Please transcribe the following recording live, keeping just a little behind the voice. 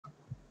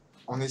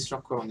On est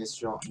sur quoi? On est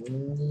sur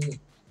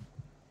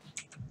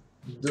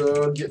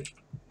niddhog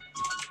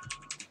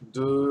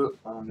 2.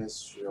 On est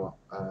sur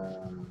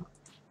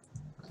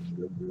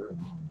niddhog 2.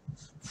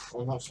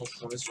 Oh non, on s'en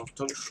fout, on est sur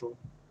talk show.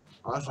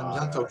 Ah, j'aime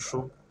bien talk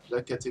show.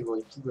 La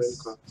catégorie poubelle,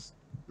 quoi.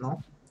 Non?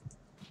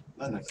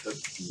 Là, on a quelqu'un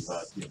qui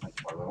parle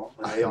vraiment.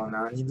 Allez, on a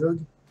un niddhog.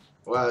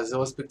 Ouais,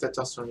 0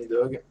 spectateur sur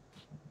niddhog.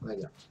 On est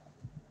bien.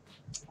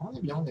 On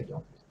est bien, on est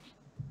bien.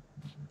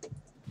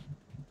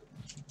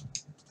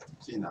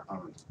 Qui il y en a un.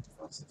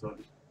 Enfin, c'est toi,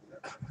 lui.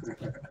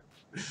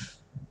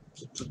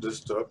 Tout de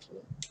stop.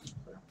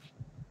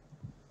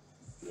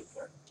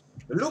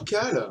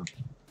 Local.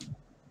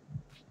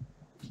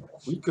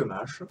 Oui, que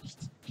mâche.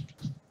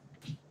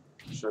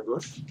 Je suis à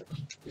gauche.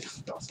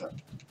 Attends, ça.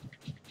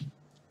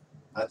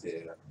 Ah,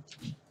 t'es.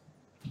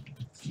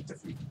 T'as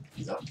fait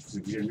bizarre. Tu faisais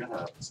bouger le mur, là,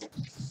 l'impression.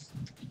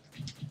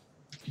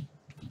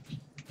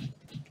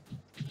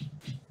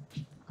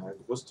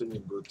 Grosse tenue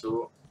de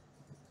Goto.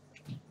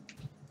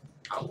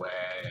 Ah ouais.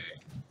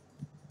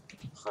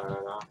 Ah là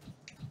là.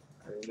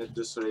 Lunettes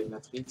de soleil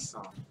Matrix.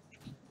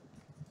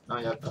 Non,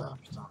 il n'y a pas,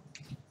 putain.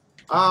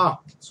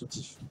 Ah,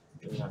 soutif.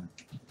 Génial.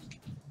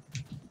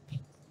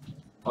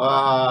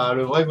 Ah,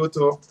 le vrai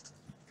Goto.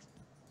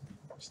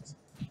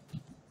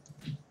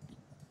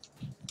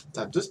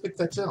 T'as 2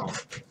 spectateurs. Hein.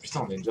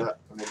 Putain, on est déjà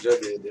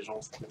des gens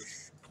fous.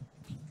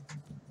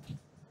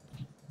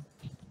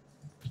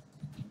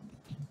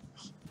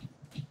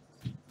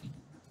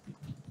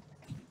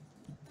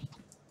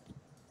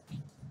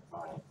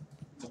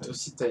 Toi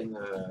aussi, t'as une.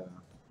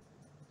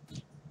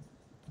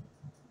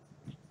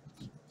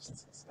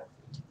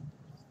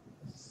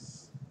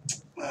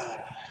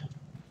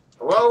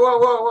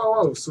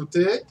 Waouh,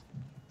 sauter,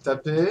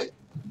 taper,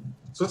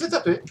 sauter,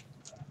 taper.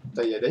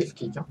 Il y a Dave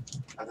kick. Hein.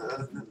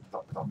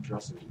 Attends, tu vois,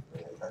 c'est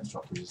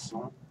sur la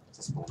position.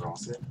 Ça, c'est pour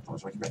balancer. Attends,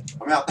 je récupère.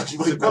 Oh merde, j'ai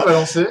C'est quoi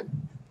balancer?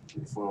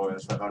 Il faut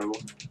se faire vers le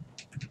haut.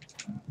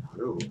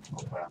 Le haut.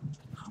 Oh, voilà.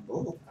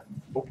 Oh,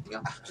 oh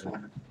merde.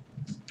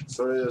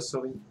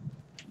 Sorry.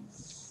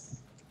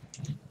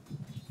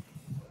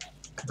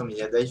 Attends, mais il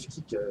y a dive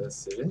kick,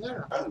 c'est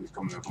génial. Ah, mais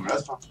comme l'autre,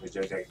 hein. Mais j'ai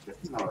avec la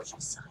fille, non, J'en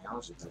sais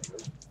rien, j'ai pas joué.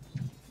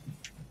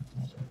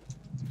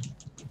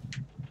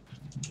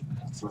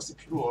 C'est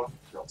plus lourd, hein.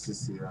 Alors,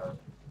 c'est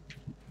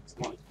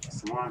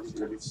moins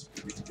la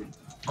difficulté.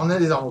 On a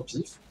des armes au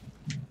pif.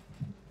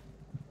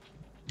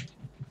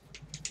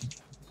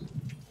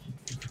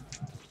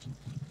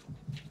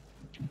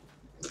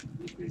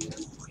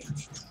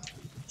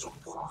 J'en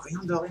prends rien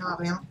de rien à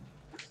rien.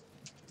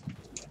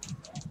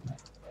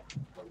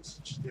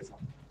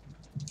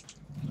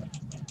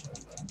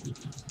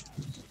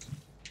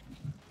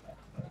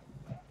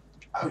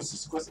 Ah oui,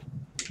 c'est quoi ça?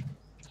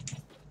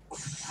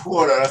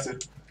 Oh là là, c'est...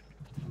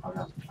 Ah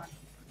merde.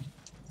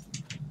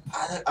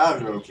 Ah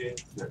mais ok.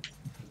 Du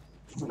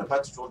coup, on n'a pas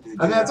toujours des...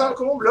 Ah mais attends,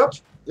 comment on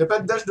bloque? Y'a pas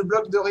de dash de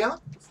bloc de rien?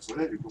 Il faut se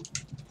lever du coup.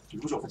 Du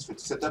coup, en fait, tu fais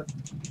tout setup.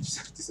 Tu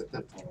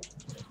setup ton...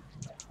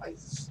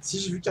 Si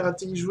j'ai vu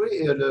Karaté y jouer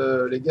et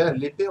les gars,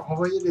 l'épée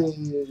renvoyait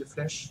les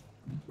flèches.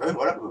 Ouais,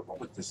 voilà, en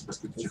fait, c'est parce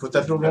que il faut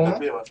taper au bon moment.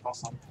 Ouais, je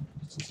pense. Hein.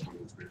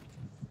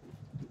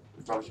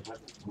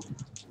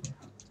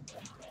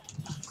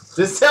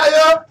 T'es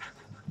sérieux?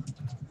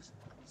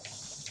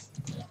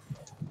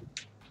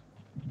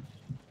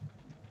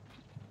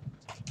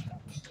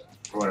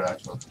 Voilà,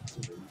 tu vois.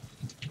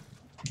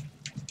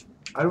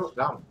 Allô,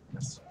 l'arme.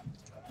 Merci.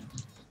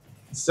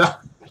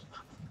 Ça.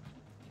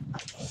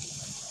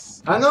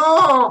 Ah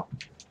non!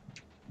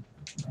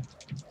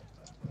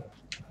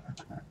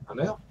 Ah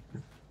merde.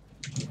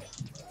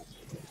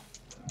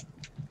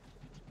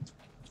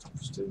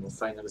 C'était mon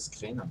final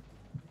screen.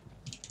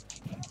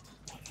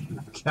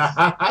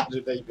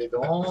 J'ai pas épée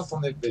dans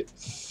ton épée.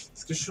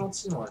 Est-ce que je suis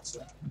gentil, moi, tu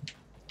sais?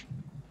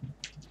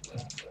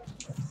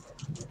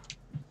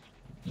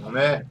 Non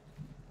mais...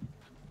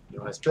 Du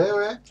respect,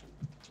 ouais.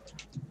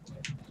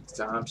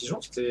 C'était un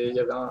pigeon, c'était... Il y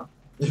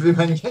avait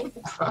Mangame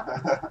ou pas?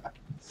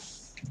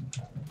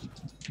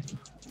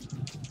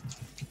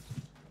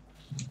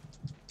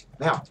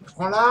 Merde,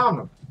 prends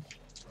l'arme!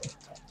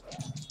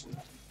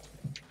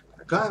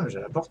 Quand même, j'ai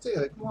la portée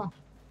avec moi.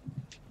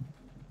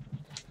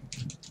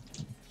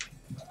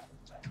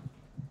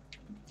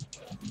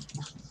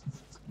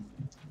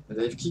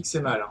 Le dive kick, c'est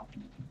mal, hein.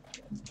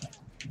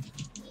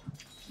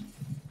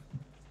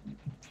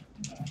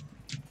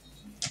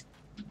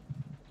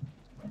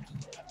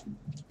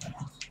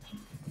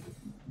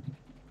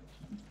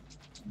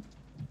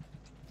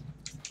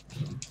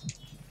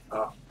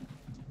 Ah.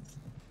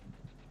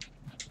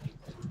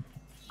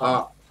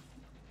 Ah.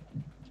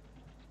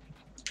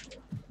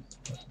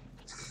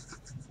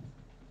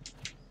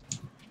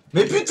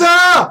 Mais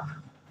putain!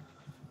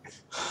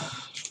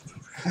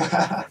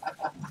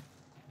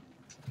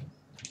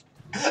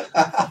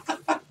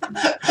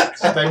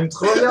 Tu times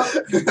trop bien.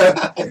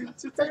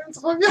 Tu times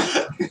trop bien.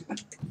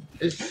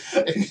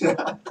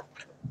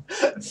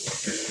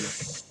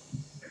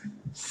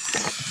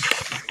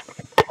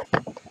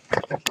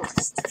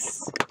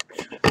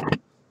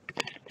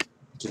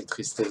 Quelle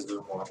tristesse de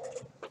moi.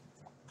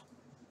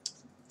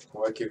 On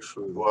voit que quelque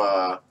chose.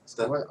 Ouah,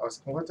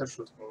 Est-ce qu'on voit ta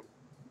chose?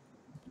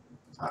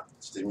 Ah,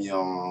 tu t'es mis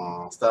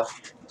en star.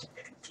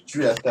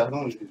 Tu es à star,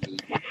 non?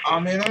 Ah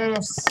mais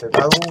non, c'est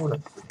pas drôle.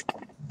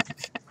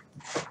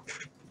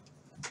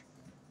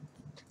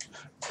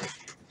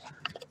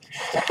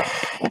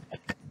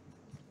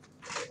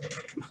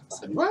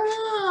 Salut.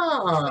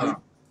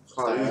 Voilà.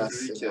 Oh là Salut là, le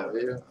public. c'est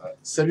merveilleux. Ouais.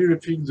 Salut le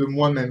public de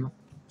moi-même,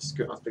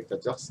 puisque un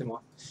spectateur, c'est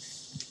moi.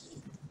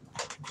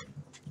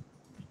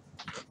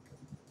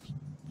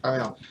 Ah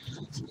merde.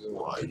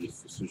 Ouah, il est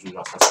fou ce jeu,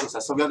 genre,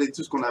 ça sauvegardait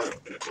tout ce qu'on a.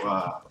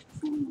 Ouah.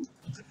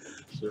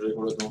 Ce jeu est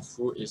complètement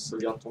fou. Il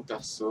sauvegarde ton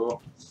perso.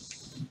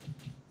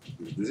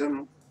 Le deuxième,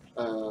 non?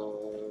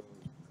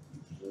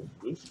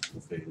 Oui. On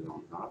fait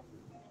dans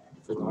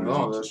Fait dans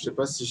l'ordre, je sais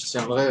pas si je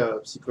tiendrai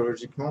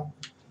psychologiquement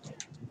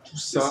tout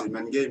ça. C'est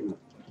man game.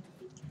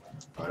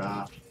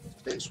 Voilà.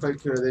 Et je croyais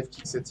que le dev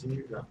kick c'était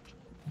nul là.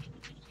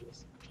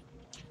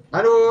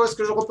 Allô, est-ce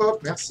que je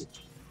repop? Merci.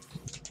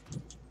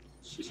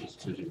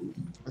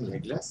 Ah, il y a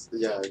glace. Il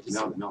y a...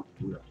 Merde, merde.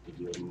 Oula.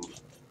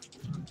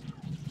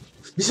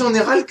 Mais j'en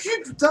ai ras le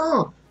cul,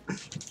 putain!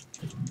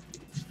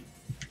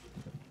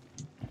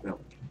 Merde.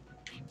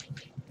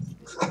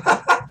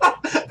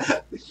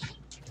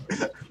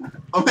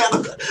 Oh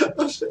merde!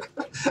 Oh,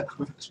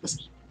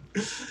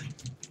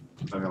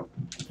 ah merde.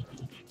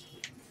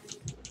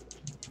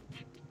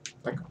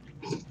 D'accord.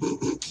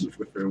 Je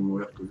préfère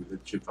mourir que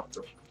d'être tué par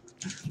toi.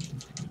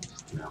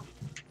 Merde.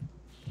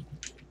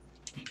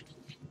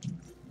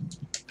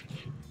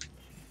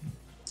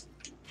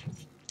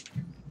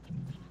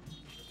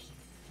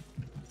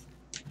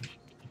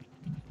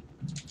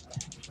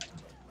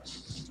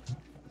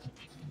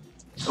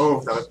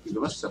 Oh, c'est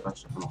dommage que ça n'a pas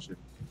marché.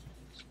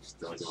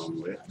 C'était arrêté de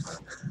mourir. Voilà.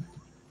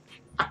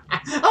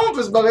 Ah, on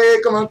peut se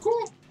barrer comme un con!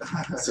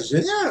 C'est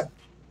génial!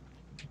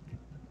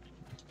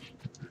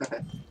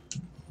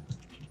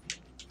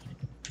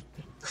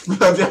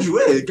 Bien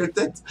joué, quelle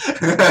tête!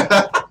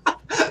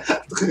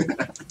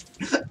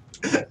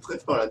 Très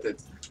fort la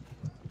tête.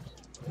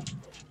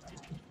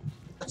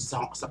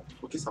 Ça,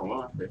 ok, ça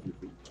rend après. Du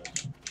coup.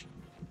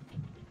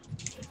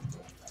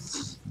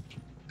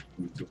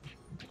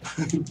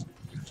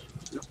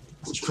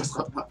 Non, tu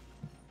passeras pas.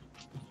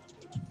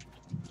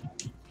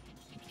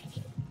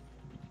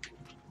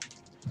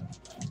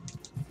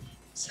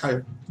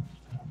 Sérieux.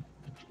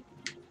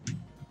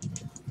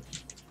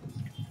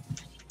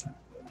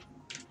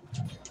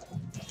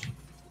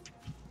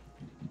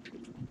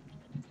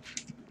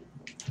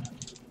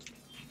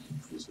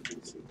 Je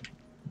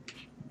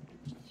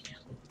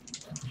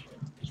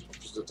prends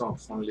plus de temps à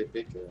prendre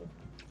l'épée que...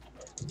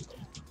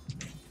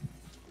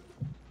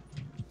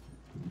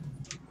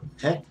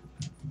 Hein?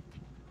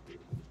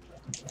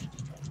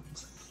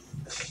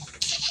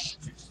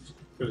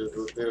 Je l'ai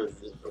sauté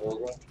aussi,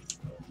 dragon.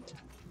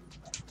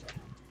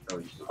 Ah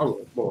oui. Ah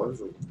ouais, bon, ouais,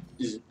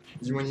 easy.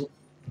 Easy money.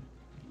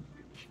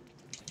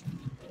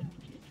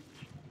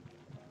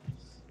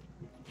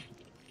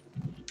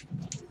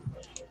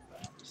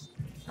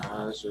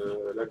 Ah,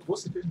 la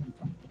grosse épée, je n'aime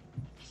pas.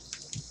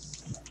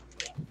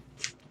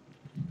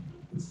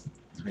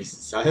 Mais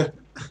c'est sérieux?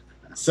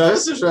 Sérieux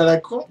ce jeu à la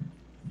con?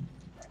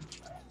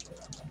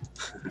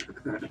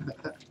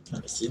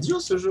 C'est idiot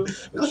ce jeu.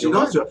 Non,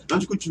 non,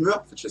 du coup tu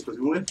meurs, je laisse pas te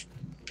mourir.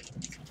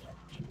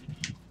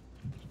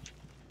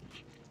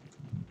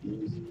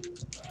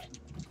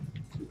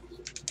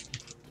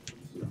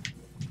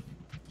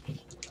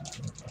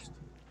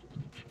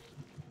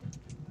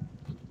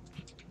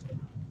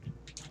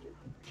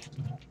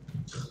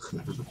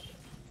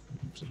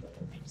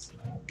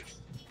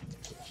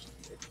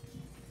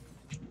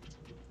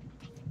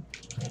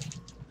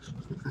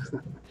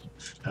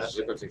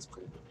 J'ai pas fait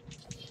exprès.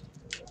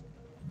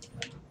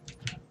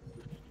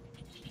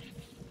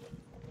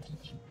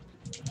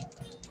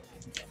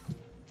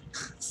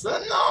 Ça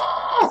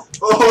non!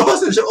 Oh,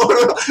 c'est oh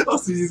là là, oh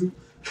c'est Zizou.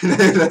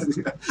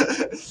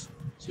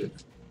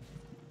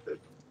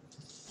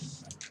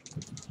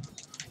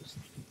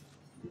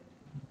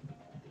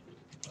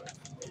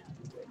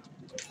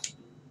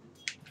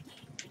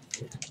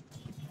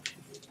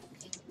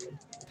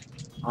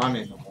 Ah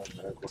mais non,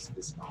 la grosse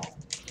épée c'est marrant.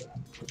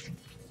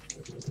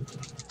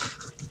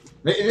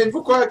 Mais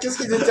pourquoi? Qu'est-ce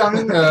qui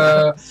détermine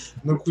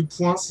nos coups de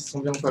poing s'ils sont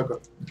bien ou pas quoi?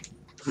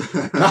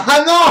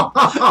 Ah non!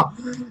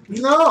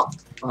 Non!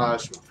 Ah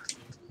je suis mort.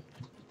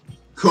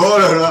 Oh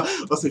là là,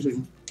 oh c'est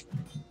génial.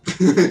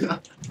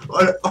 Oh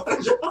là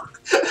genre,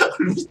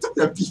 le mytho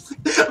il a piffé.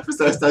 En plus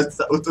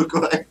ça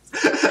autocorrect.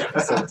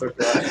 Ça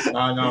autocorrect.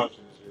 Non, non,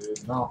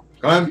 non.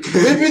 Quand même.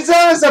 Mais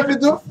putain, ça fait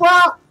 2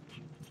 fois!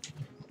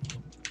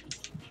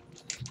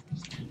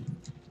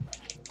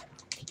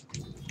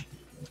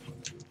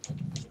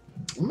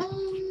 Non!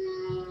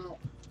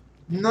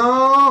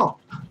 Non!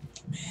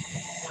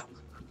 Merde!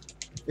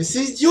 Mais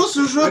c'est idiot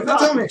ce jeu, mais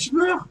putain, non, mais... tu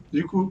meurs,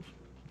 du coup.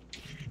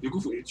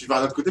 Tu vas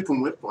à l'autre côté pour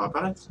mourir, pour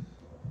apparaître.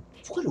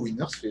 Pourquoi le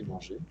winner se fait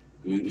manger?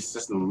 Et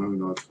ça, c'est même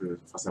dans notre...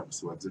 Enfin,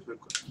 c'est what the fuck,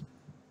 quoi.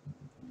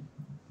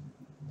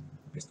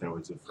 C'est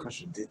what the fuck.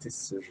 Je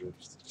déteste ce jeu,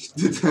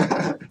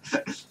 putain.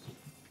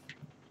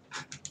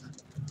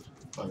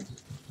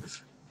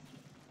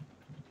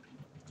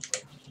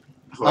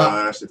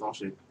 Voilà, je t'ai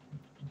tranché.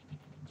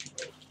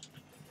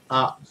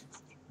 Ah.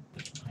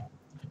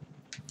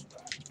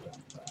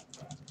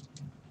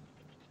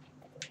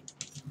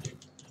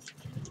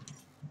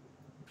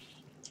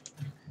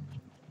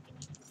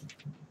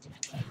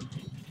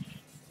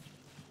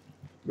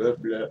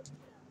 Blabla.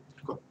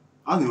 Quoi?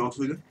 Ah, on est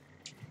entre les deux.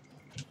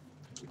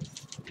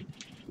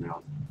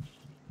 Merde.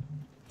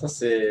 Ça,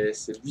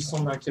 c'est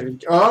buisson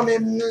machiavélique. Oh, mais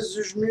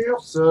je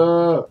mure,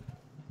 ça.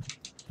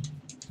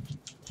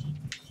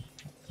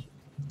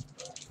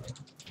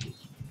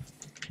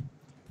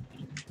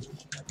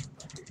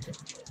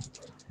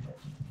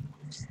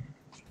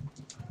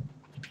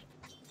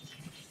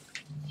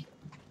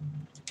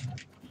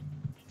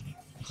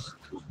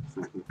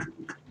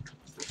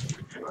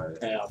 Ouais.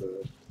 Merde.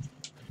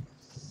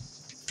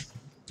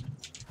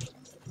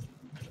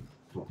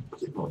 Bon,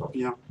 ok, bon, tant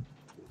pis, hein.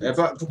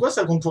 Pourquoi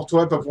ça compte pour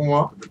toi et pas pour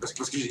moi? Parce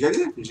que j'ai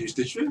gagné, je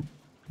t'ai tué.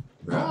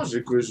 Non,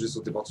 j'ai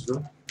sauté par-dessus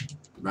toi.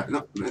 Bah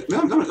non,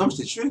 non, je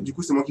t'ai tué, du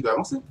coup c'est moi qui dois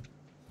avancer.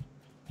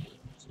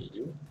 C'est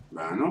idiot.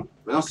 Bah non,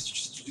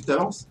 si tu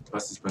t'avances,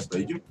 c'est pas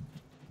idiot.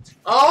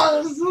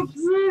 Oh, je saute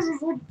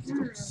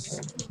plus.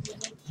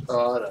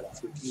 Oh là là.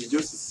 C'est plus idiot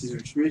si je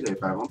le tuais, j'avais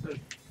pas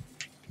l'avantage.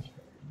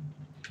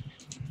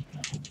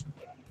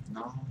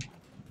 Non.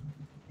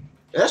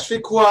 Et là, je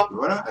fais quoi?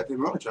 Voilà, là t'es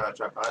mort et tu vas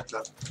apparaître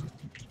là.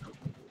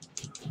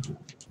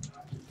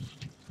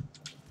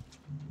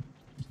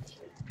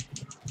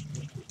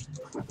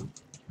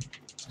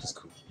 C'est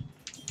cool.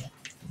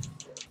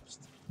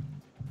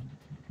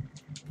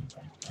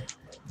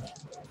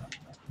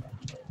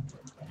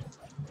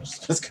 Je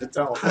sais pas ce que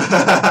t'as en fait.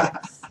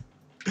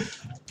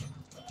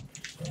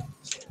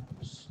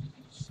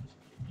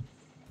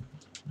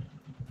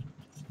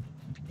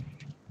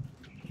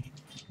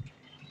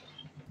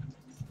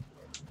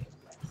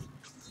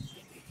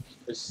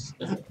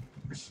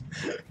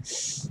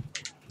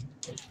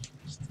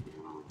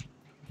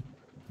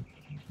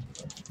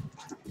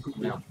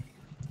 Merde.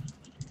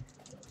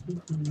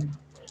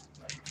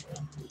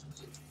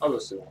 Ah bah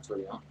c'est bon, tout va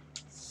bien.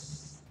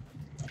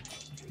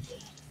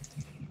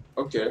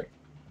 Ok.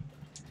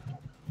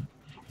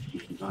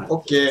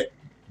 Ok.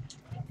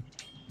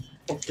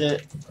 Ok.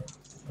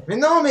 Mais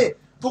non, mais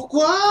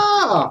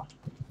pourquoi?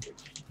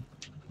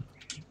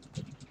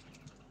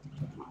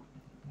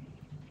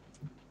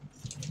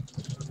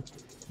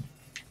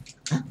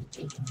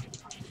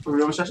 Faut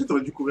venir me chercher,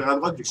 t'aurais dû courir à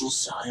droite du coup. Je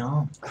sais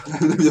rien.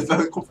 Il a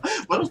pas comprendre.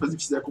 Voilà, c'est pas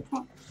difficile à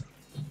comprendre.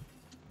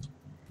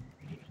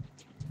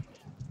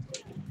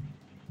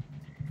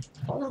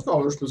 Ah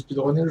d'accord, je peux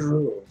speedrunner le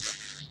jeu.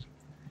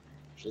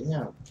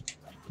 Génial.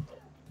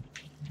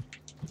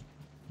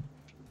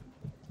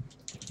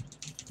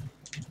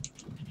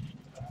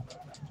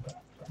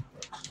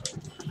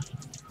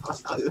 Ah,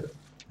 sérieux.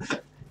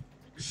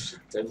 J'ai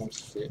tellement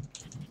kiffé.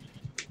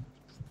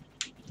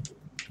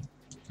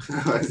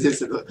 Vas-y,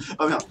 c'est drôle.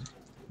 Oh merde.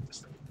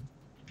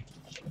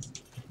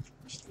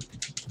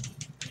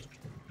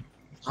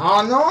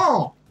 Ah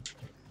non!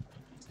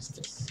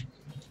 Tristesse.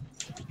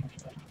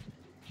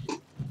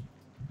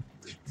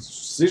 Tu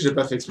sais que j'ai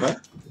pas fait exprès.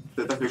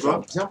 T'as fait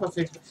quoi? J'ai bien pas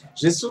fait exprès.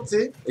 J'ai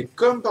sauté et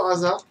comme par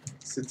hasard,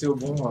 c'était au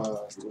bon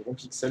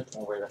pixel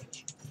pour envoyer la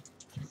flèche.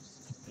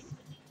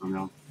 Oh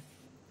merde.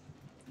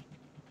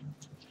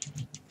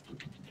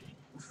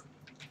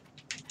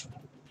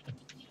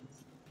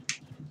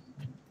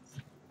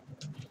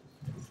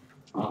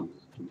 Ah,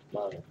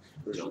 bah,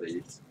 le genre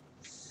d'élite.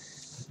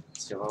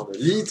 Tireur de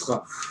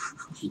litres.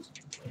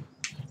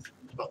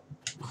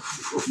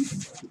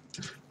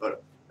 Voilà.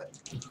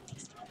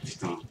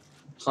 Putain.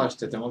 Ah,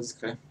 j'étais tellement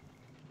discret.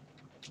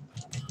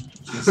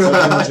 Je me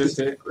savais où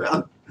j'étais.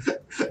 Merde.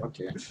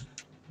 Ok.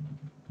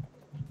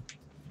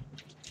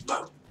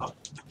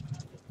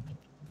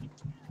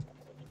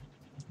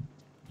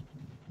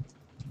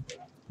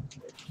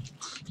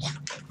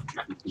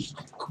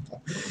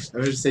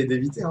 J'essaye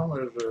d'éviter, hein.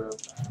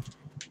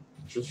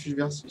 Je suis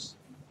versus.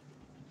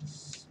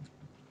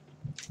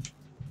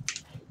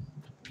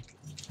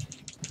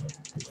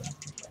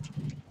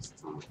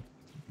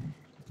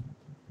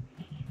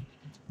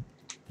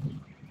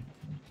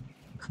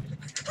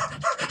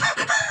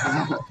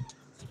 Merde!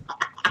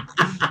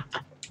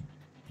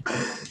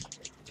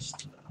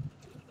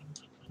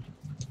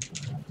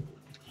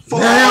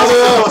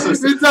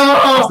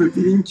 Putain! C'est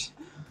Pélink.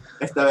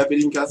 Reste à la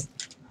Pélinkasse.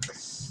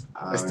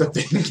 Ah, Reste ouais. à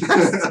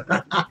Pélinkasse.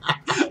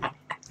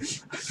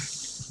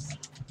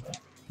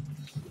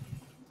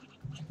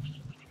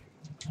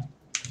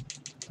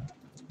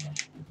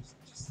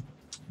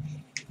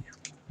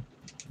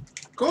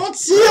 Comment on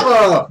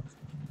tire?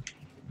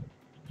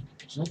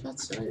 J'aime pas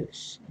tirer.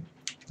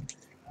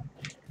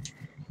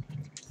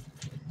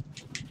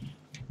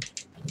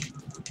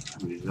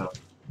 Déjà.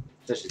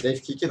 Putain, j'ai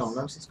dive kické dans le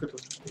même sens que toi.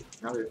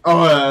 Merde.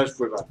 Oh ouais, je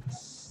pouvais pas.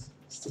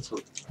 C'était trop.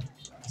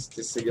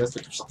 C'était Sega,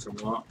 c'était plus cher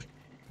que moi.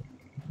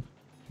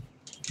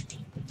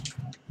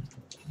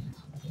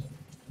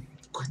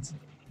 Quoi?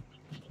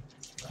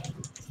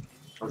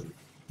 Oh,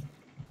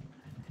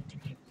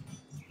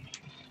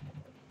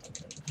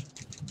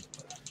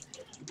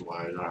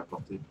 Ouais, il a la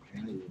portée.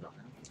 Rien, il va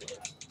rien.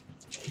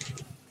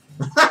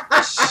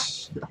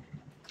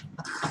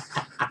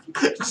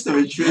 Je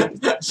t'avais tué.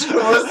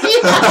 Moi aussi.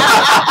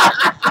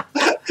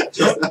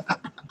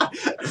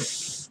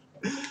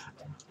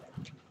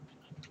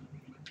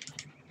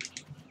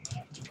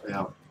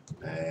 Merde.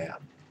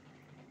 Merde.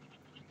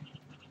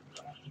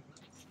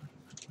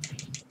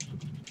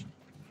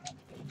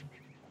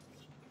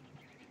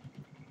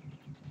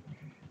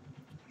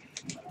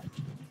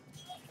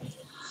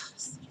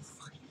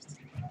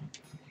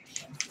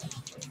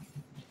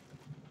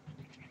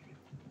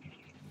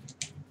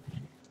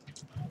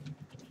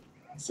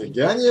 C'est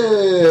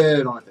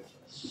gagné dans la tête.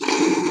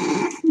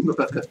 Non,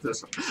 pas très tôt,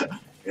 ça.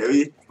 Eh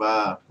oui,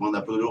 pas. On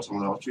a pas de jour sans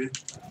l'avoir tué.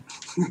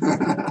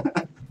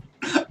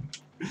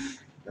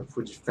 La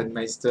faute du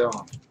Fredmeister.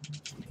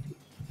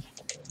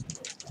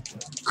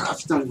 Ah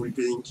putain, j'ai voulu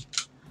Pink.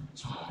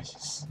 Oh,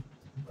 yes.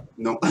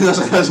 Non.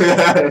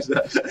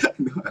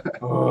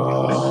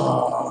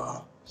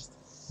 Oh.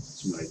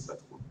 Tu mérites pas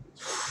trop.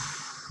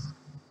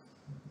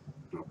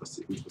 On va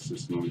passer outre ce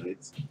que l'on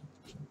mérite.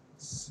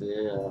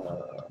 C'est.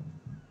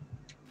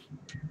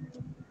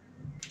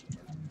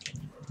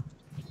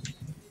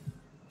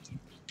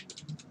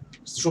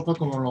 Je sais toujours pas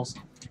comment on lance.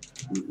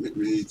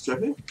 Mais tu as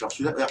fait? Alors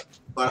tu l'as.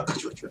 Voilà,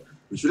 tu vois, tu l'as.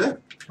 Mais tu l'as?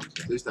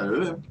 C'est juste à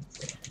lever. Hein.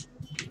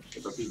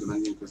 Y'a pas plus de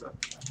manière que ça.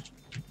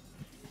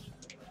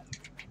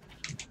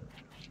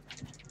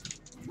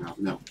 Merde,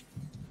 merde.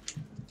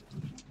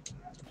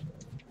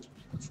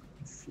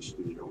 Je suis chier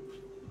les gens.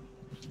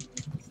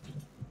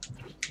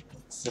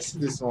 C'est assez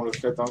décevant le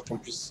fait hein, qu'on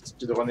puisse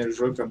speedrunner le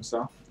jeu comme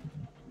ça.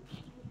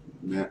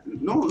 Mais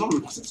non, non, le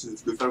principe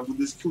c'est de faire le bout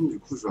des screens, du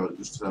coup je trouve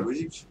la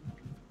logique.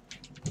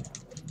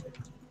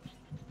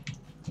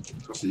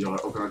 Je pense qu'il n'y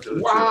aura aucun intérêt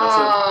de tuer la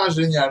personne. Waouh,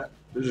 génial.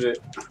 J'ai.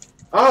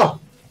 Oh.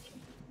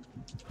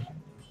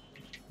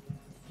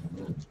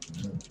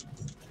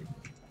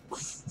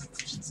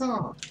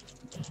 Putain.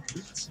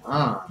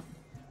 Tiens.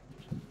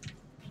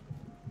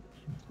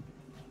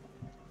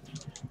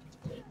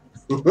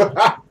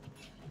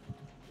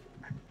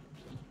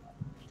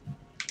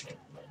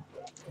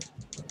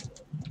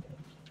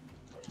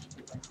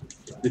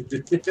 Je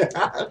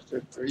te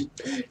touille.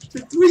 Je te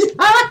touille.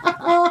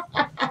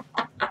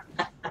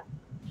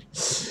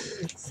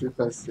 C'est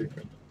passé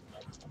quoi.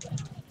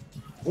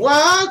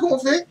 Ouah, comment on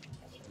fait?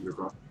 De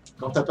quoi?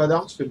 Quand t'as pas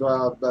d'arme, tu fais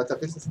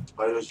taper, c'est ça?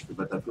 Ouais, là je fais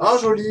pas taper. Ah,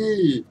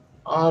 joli!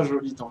 Ah,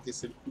 joli, t'as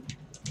encaissé le coup.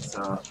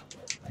 Ça.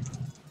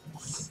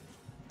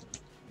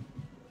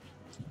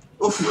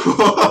 Ouf!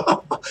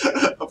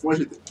 Pour moi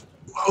j'étais.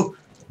 Waouh!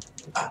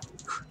 Ah!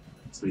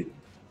 Solide.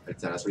 Elle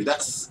tient la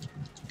solidace.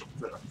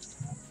 Voilà.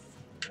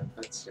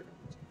 Pas tiré.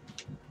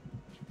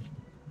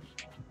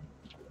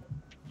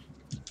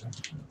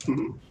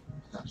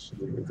 Ah, je suis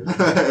dégoûté.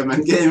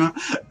 Man game, hein.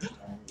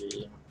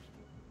 Game.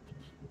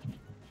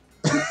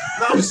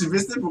 Non, je suis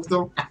blessé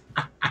pourtant.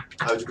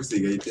 Ah, du coup, c'est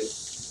égalité.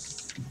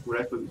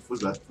 Oula, faut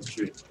se battre, faut se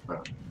tuer.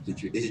 Voilà, j'ai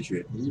tué, et j'ai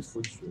tué. Il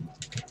faut tuer.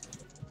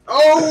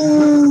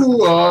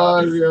 Oh!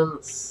 Ah,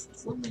 c'est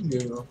une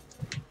game. Hein.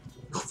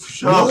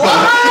 Genre,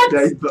 What?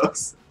 la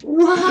hitbox.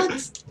 What?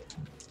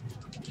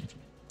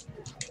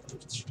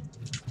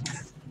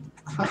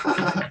 Ah,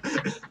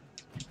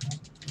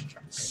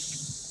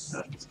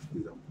 je pense que c'est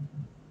bizarre.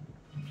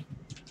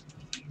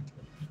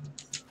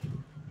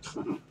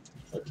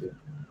 Ok.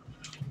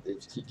 Des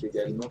kicks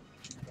également.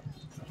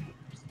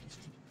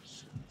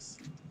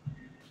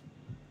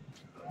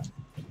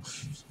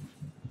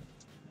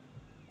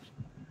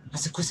 Ah,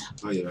 c'est quoi ça?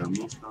 Oh, il y avait un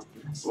monstre un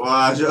peu.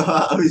 Ouah, genre,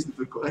 ah oui, c'est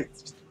peu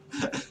correct.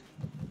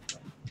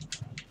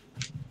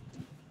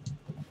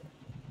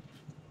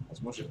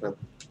 Moi, j'ai pas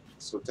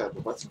sauté à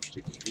droite, sinon je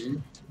t'ai cuit.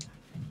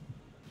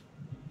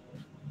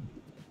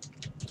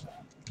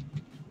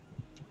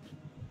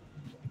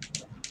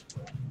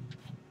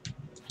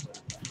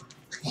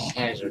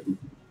 Je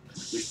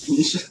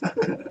finish.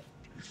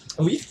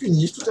 Oui,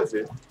 finish, tout à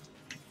fait.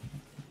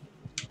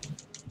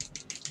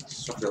 C'est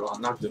sûr que je vais avoir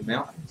un arc de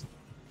merde.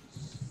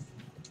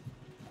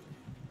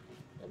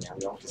 La merde,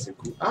 il a encaissé le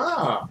coup.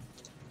 Ah!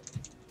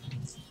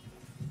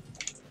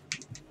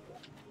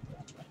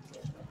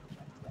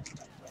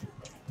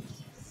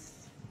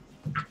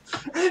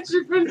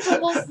 J'ai pas le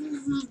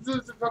temps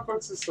de faire quoi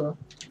que ce soit.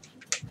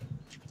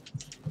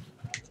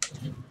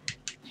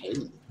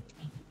 Hey.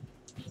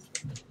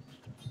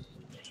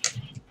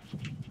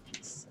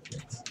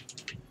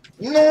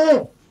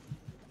 Non!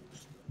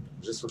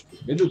 J'ai sauté,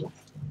 mais dedans.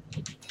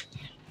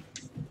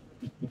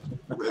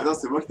 Mais non,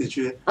 c'est moi qui t'ai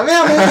tué. Ah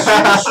merde,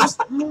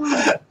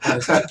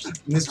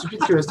 on est stupide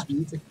que la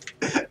stupidité.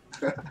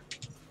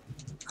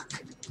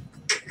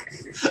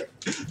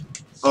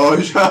 Oh,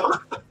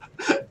 genre.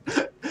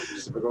 Je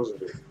sais pas comment j'ai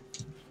fait.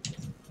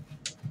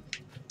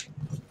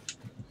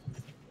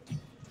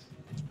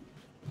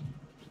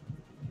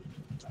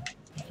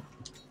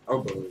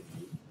 Oh bah oui.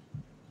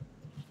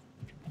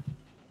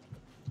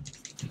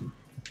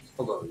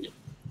 Oh bah oui.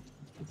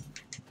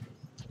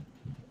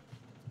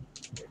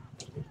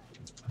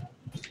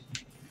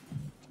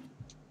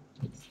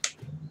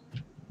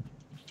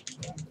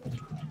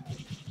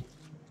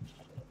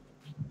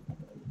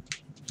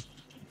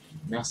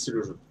 Merci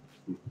le jeu.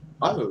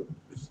 Ah,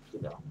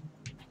 c'est bien.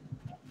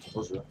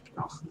 Trop jeu.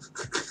 Non.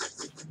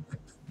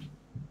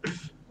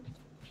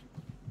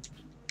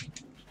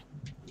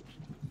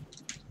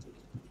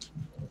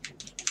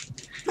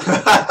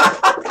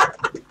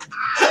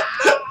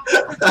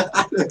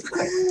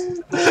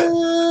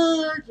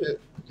 Ok.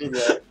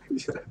 Génial.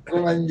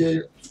 Roman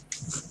Game.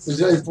 C'est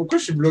génial. Pourquoi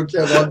je suis bloqué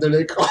à droite de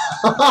l'écran?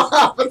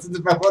 En fait,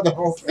 c'était pas moi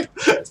d'avancer.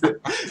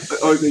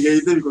 Oh, une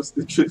égalité, mais qu'on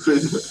s'était tués tous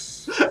les deux.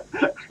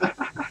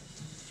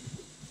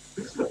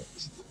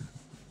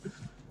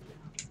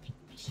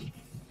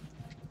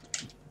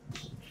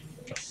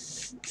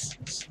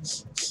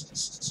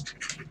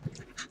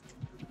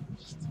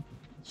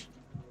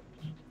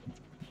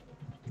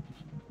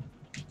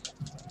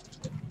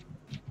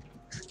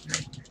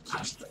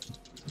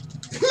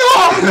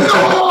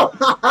 Non.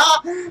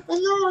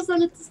 Non, ça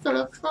allait tout à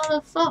la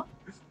fin,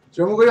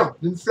 Tu vas mourir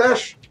d'une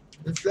flèche.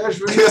 Une flèche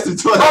venue. C'est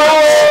toi.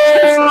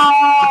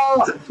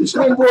 Oh,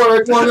 combo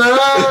avec moi-même.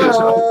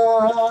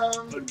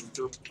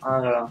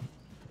 Ah là là.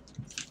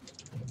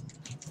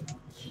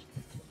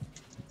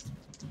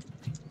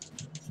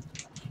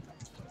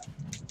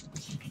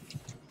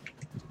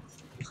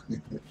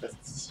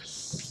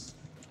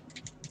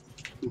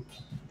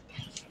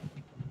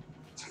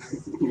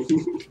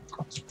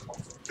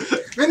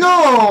 Mais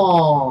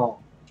non!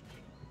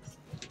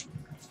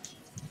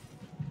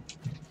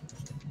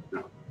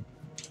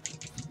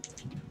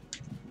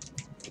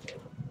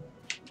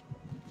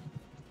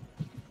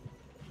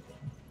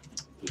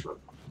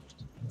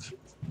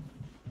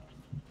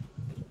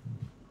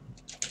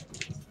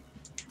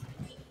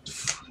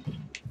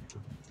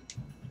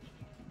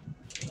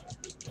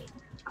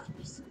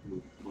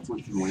 Pourtant,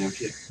 tu m'en rien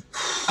pied.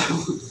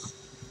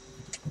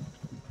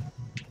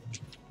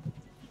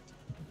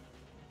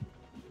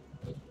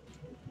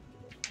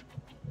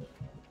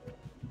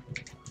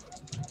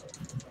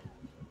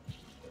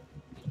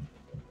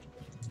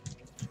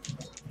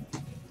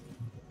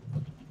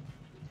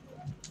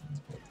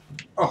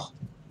 Oh.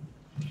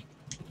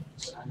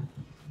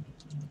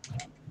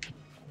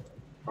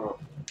 Oh.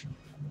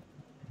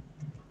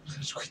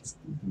 Je quitte.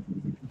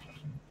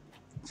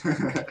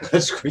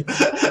 Je quitte.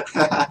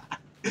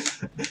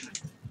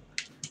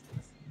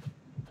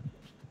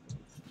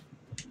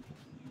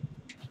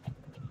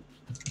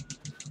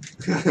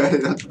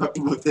 Elle pas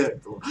commenté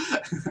avec toi.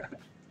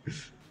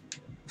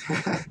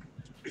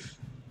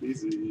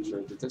 Je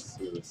déteste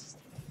ce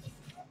système.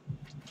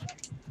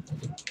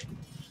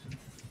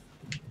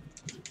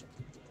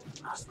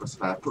 Ah, je passe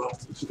par la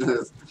porte. Je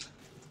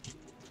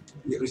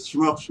suis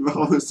mort,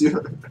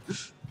 monsieur.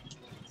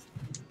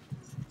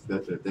 La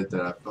tête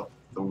à la porte,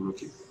 t'es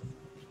bloqué.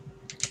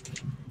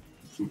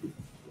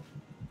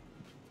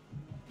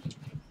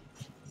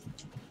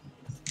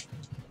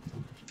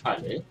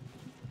 Allez.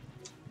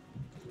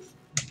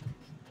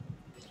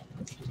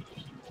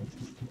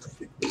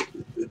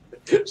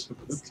 Je sais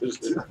pas ce que je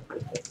dis.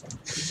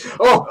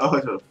 Oh! Oh,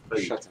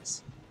 j'ai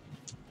Chatasse.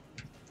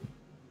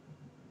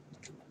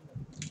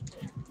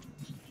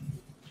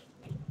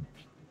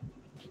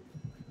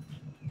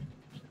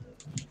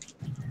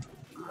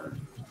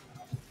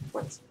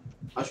 What?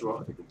 Ah, je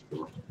vois,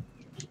 d'accord.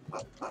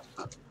 Ah.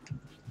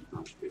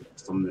 Non, je fais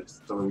stand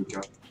MK.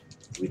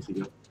 Les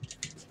triggers.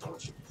 C'est pas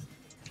lâché.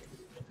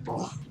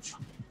 Oh,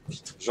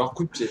 Genre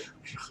coup de pied.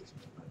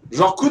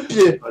 Genre coup de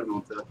pied. pas le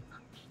mental.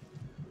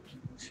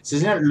 C'est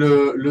génial,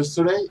 le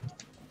soleil.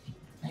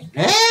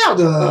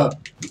 Merde!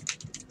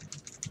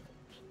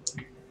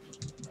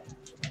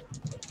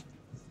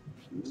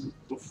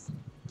 Ouf.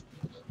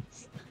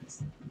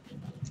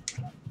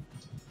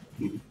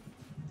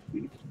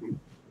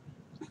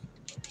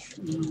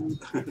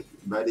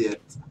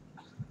 Balayette.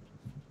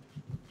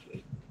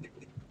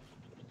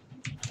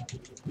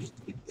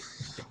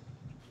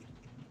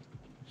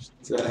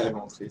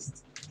 Tellement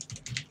triste.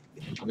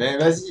 Mais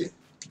vas-y.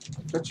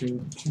 Toi, tu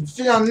me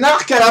fais un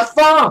arc à la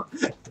fin!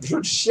 Je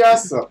te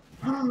chiasse!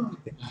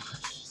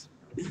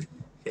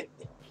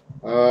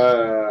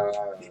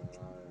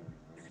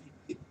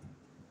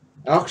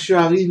 Alors que je suis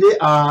arrivé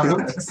à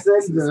un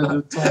pixel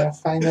de ton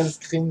final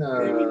screen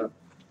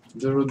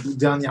de l'autre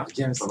dernière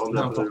game, c'est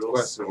n'importe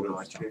quoi ce jeu.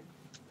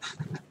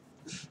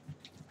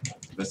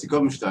 Bah, c'est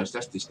comme je t'ai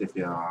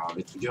fait un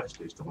trigger, je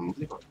t'ai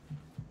remonté quoi.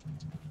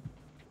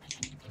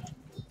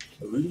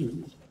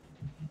 Oui.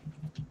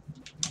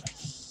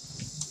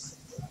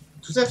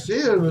 Tout à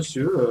fait,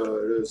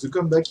 monsieur. The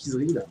comeback is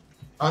real.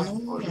 Ah non,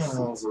 Oh,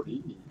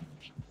 joli.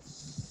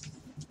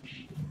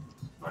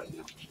 Ouais,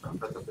 bien. J'ai même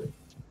pas tapé.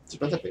 J'ai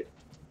pas tapé.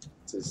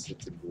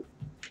 C'était beau.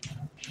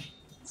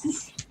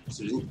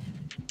 C'est génial.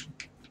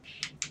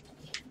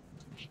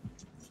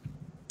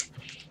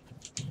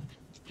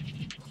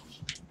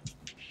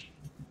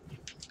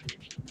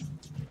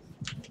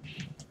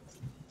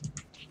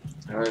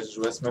 Ouais, je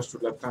jouais à Smash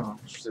toute l'après-midi. Hein.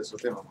 Je faisais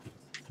sauter maintenant.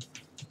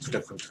 Toute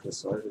l'après-midi, toute la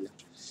soirée, je veux dire.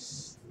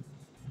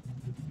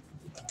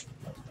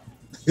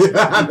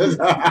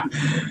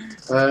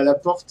 La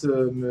porte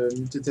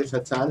m'eût été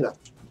fatale.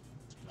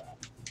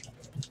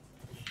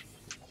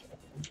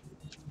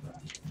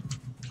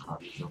 Ah,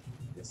 bien.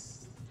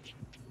 Yes.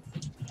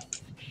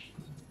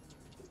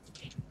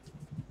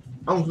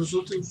 Ah, on peut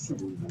sauter aussi.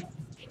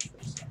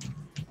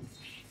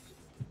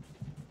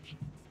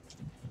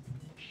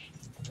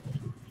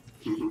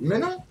 Mais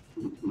non.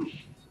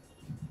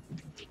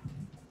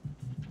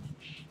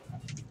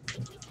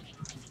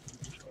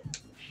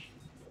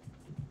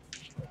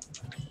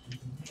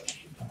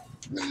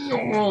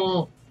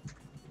 Non.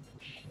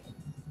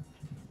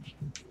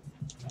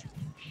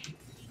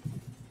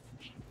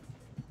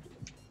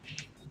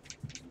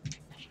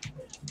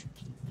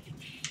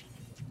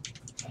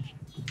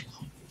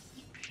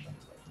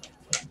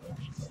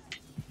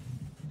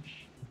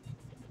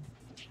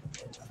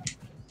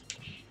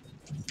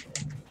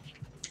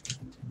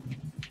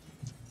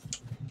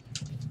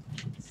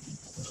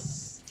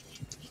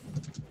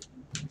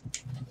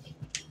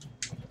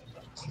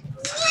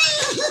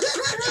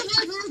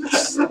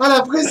 Ah,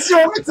 la pression,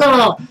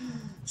 putain!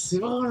 C'est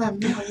vraiment la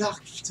merde,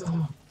 l'arc,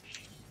 putain.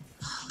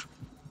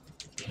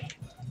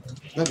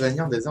 La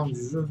bannière des armes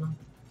du jeu, là.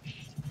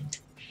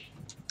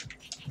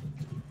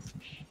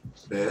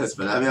 C'est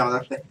pas la merde,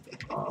 après.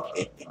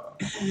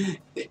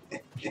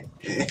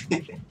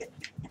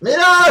 Mais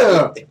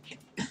là!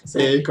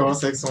 C'est comment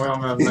ça avec son verre,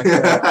 ma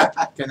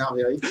canard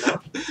vérique,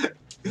 là.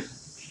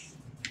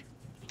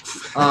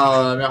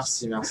 Ah,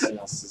 merci, merci,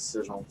 merci,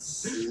 c'est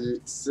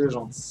gentil, c'est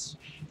gentil.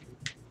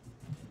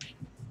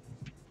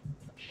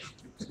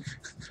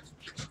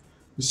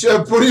 Monsieur la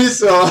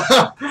police!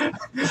 Non!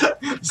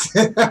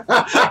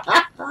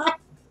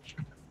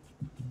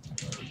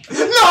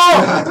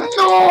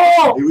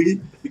 Non! Et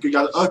oui, et que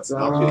garde hot,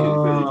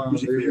 alors que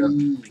j'ai fait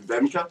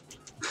BMK.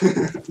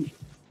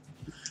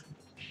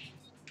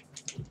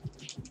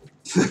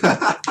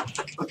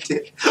 Ok.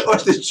 Oh,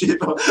 je t'ai tué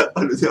par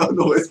le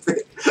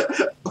non-respect.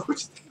 Oh,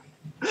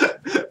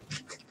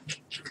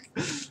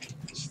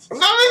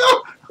 non, mais non!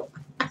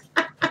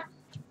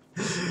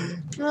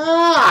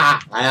 Ah!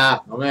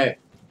 Voilà, non mais...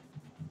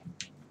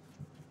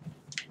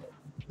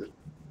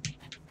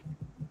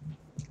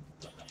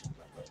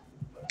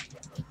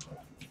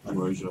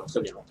 ouais, je...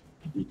 Très bien.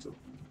 Mytho.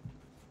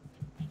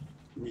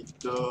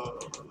 Mytho.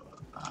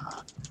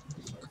 Ah.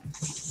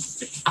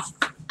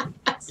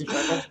 C'est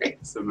pas compris.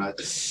 Ce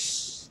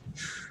match.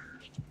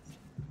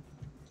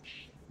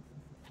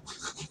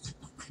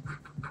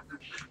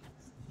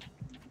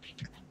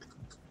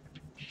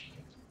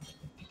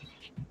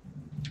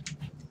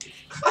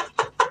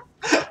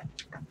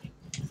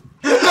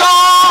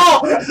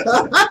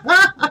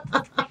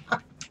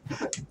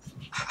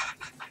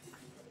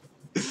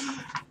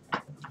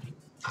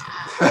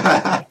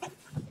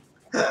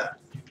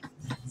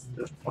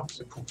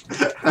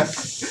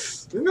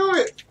 Non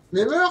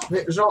mais meurs,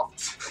 mais genre...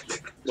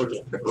 Ok.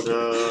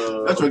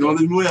 Là, tu vas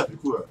demander de mourir, du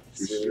coup.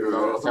 Je suis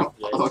en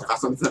tant que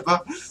personne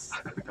sympa.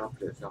 Fair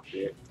play, fair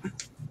play.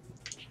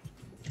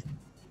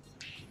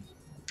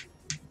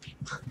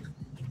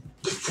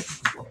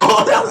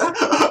 Oh merde.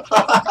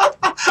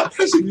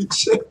 J'ai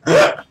glitché.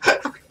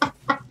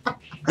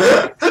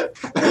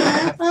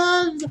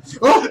 Oh, Je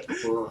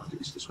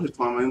crois que j'ai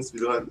trouvé un moyen de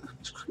speedrun.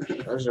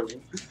 ah, j'avoue.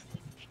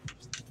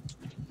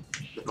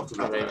 La porte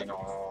Ah ouverte. ouais, mais non.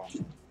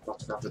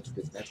 Porte ouverte à toutes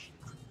les fenêtres.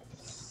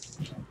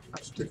 Ah,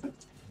 toutes les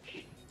fenêtres.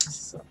 C'est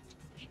ça.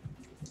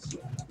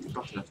 Les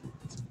portes et la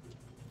fenêtre.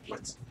 What?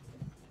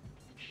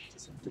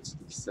 C'est une petite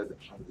glissade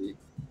indé.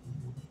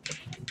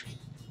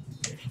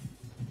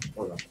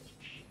 Voilà.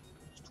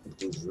 Je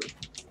trouve au jeu.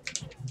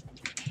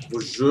 Au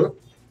jeu.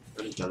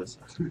 Ah, les quarts de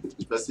cercle.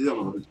 J'ai passé,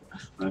 on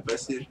a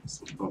passé.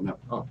 Oh merde.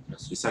 Oh,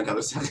 merci. C'est un quart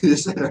de cercle.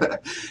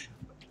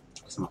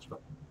 Ça marche pas.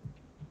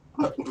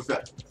 Ah, on peut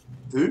faire.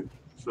 T'as vu?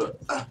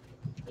 Ah,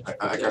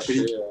 avec un Caché,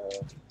 pays.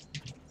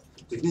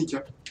 Technique,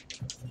 hein.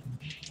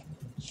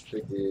 Je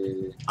fais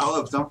des... Ah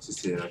ouais, putain,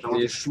 c'est vraiment.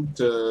 Des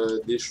shoots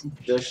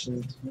dash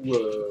into...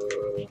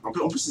 En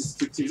plus, ce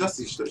qui est bizarre,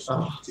 c'est que je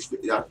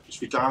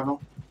fais caravane.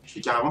 Je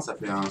fais caravane, ça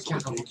fait un sort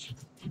de technique.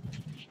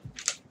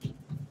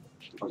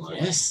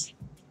 Yes!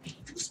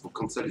 Du coup, c'est pour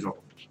comme ça, les gens.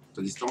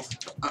 Ta distance.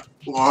 Ah,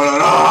 oh là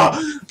là!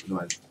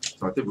 Dommage. Ça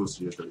aurait été beau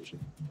si j'avais lâché.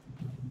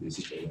 Mais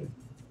si je l'avais.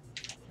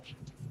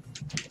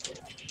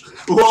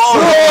 Oh!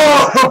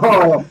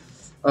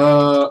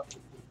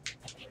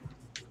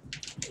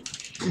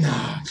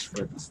 Je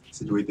pourrais pas.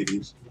 C'est joué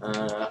technique.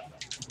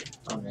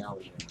 Oh merde.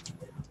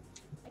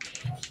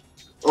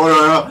 Oh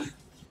là là!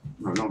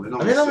 Non, non, mais non.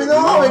 Ah mais non, mais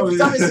non, mais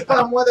putain, mais c'est pas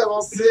à moi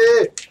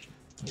d'avancer!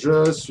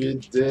 Je suis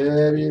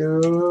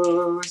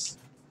débilous.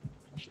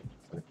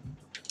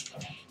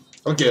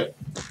 Ok.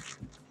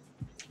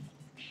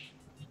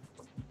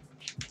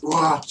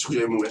 Wouah! Je crois que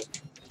j'allais mourir.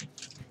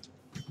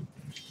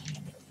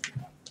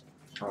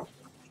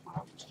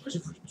 Pourquoi j'ai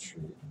voulu le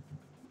tuer?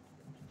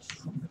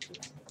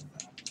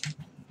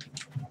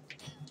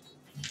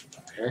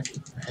 Ouais.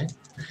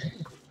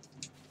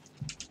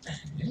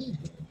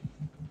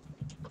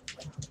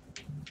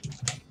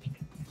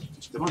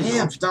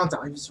 Merde, putain, t'es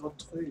arrivé sur le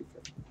truc.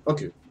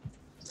 Ok.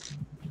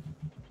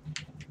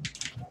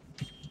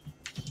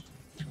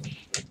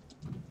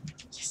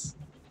 Yes.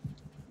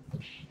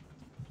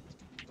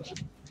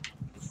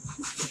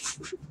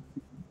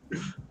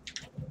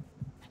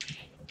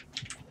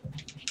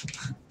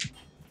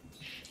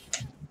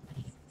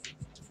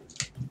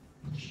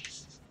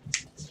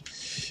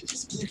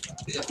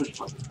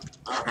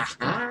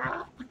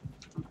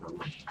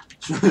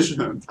 Je suis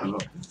même pas mort.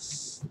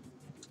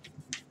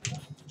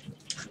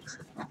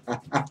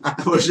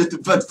 Moi, je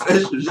jette pas de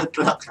flèche, je jette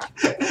l'arc.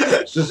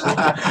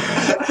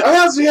 Ah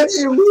merde, j'ai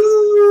gagné.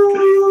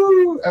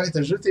 Wouh. Ah mais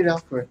t'as jeté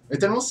l'arc, ouais. Mais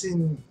tellement c'est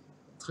une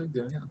truc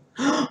de merde.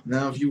 On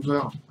a un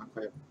viewer.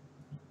 Incroyable.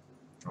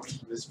 Alors, je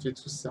me suis fait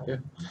tout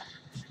sérieux.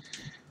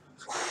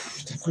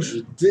 Putain, après je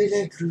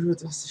délègue le jeu,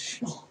 c'est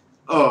chiant.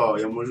 Oh,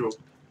 il y a mon jour.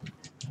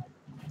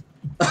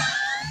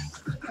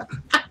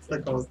 Ça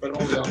commence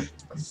tellement bien.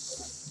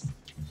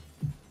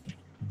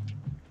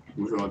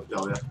 Mon jour un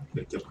pervers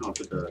qui a pris en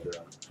fait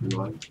le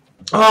run.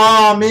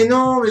 Oh mais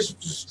non, mais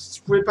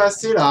je pouvais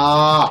passer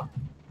là.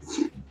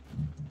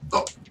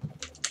 Oh.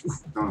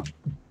 Ouf, putain.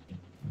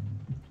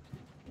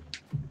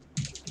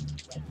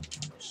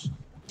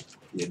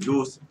 Il y a de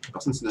l'eau,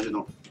 personne ne s'est nagé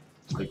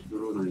avec de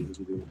l'eau dans les jeux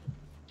vidéo.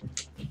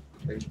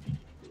 Oui.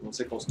 On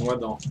sait qu'on se noie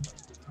dans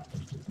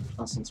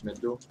 1 cm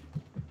d'eau.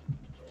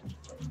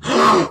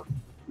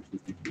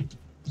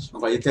 Je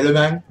croyais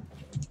tellement.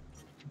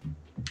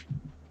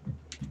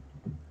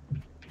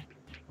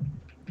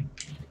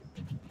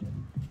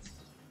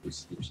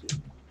 Aussi des pieds.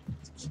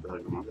 C'est pas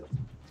réglementaire.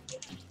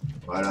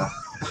 Voilà.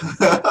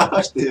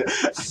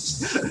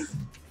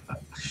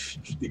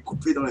 Je t'ai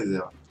coupé dans les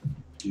airs.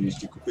 Je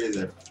t'ai coupé les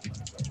ailes.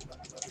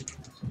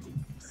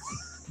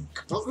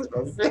 Comment c'est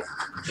pas fait?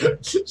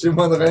 J'ai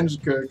moins de range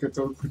que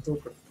toi au couteau,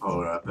 quoi.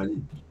 Oh la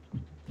panique.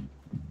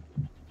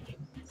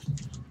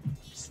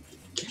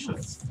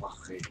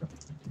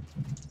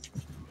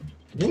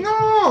 Mais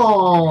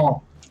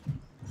non!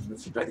 Ne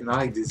fais pas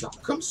démarrer avec des armes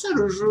comme ça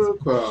le jeu,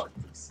 quoi.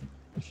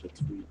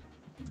 Chatouille.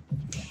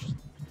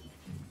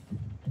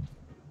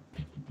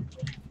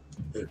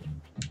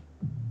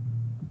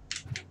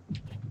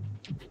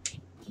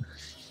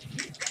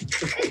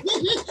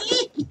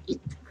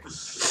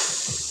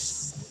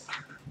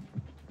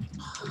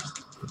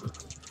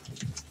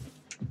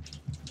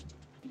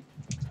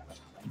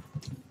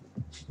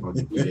 Bon,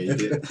 du coup,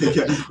 égalité.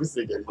 Du coup,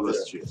 c'est égalité. On va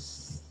se tuer.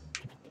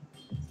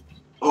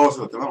 Oh, ça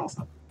va être marrant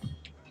ça.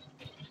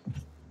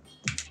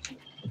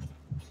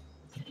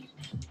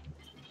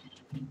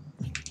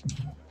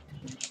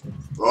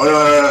 Oh là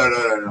là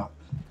là là là.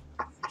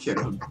 Quel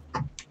homme.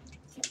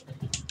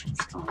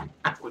 Putain,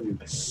 trop nul.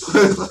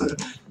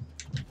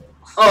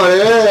 Oh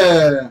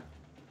yeah!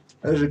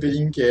 Ah, j'ai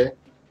pélinqué.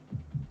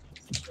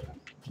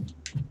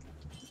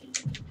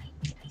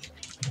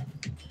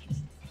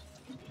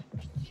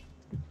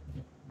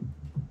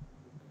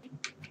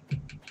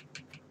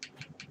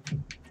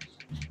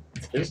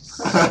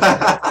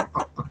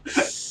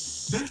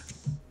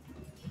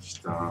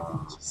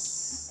 Putain.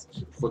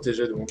 J'ai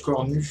protégé de mon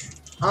corps nu.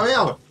 Ah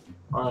merde!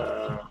 Oh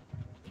là là.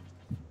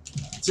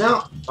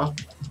 Tiens! Ah,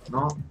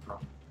 non.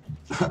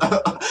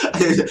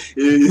 Il y a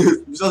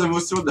plusieurs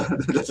émotions de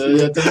Il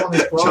y a tellement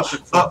d'espoir à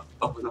chaque fois.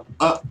 Oh non.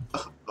 Ah,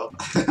 oh.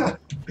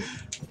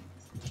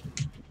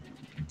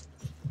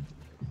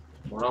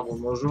 Bon, l'arbre de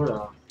mon jeu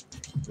là.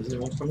 Vas-y,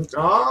 montre-nous.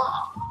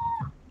 Ah!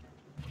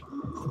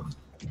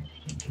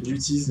 Il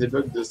utilise les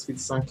bugs de Street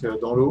 5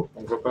 dans l'eau.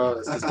 On voit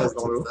pas ce qui se passe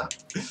dans l'eau.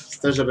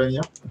 Stage à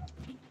bannir.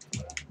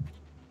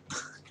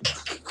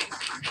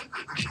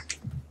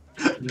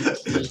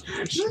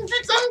 J'ai une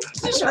putain de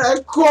quiche à la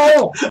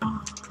con!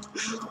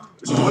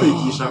 C'est drôle les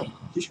quiches, hein.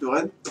 Quiche le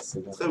Rennes,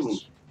 C'est bon. très bon.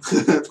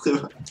 Très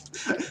bon.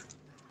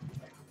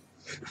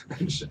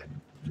 J'ai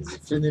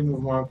fait des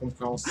mouvements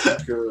incompréhensibles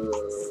que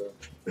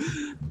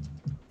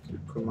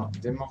commun.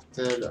 Des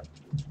mortels.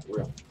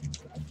 Oula.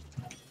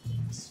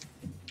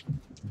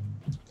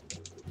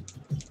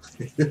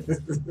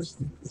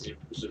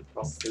 J'ai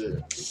pensé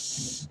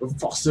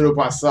forcer le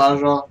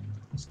passage.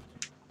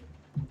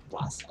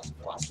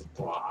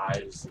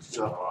 C'est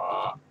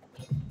ça.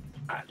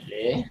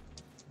 Allez.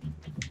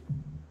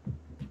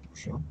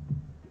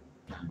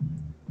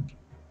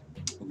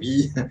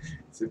 Oui,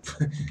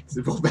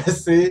 c'est pour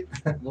passer.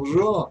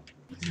 Bonjour.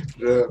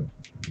 Je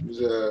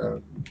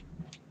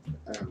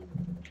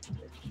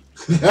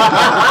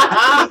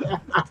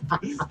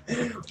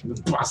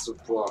passe au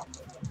poids.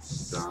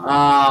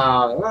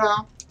 Ah, voilà.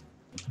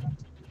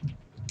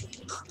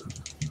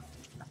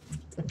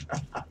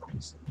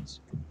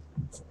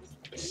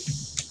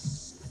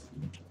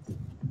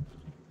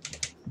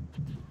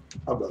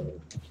 Ah bah.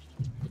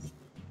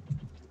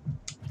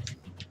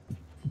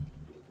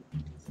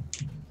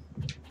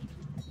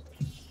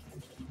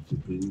 J'ai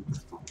payé une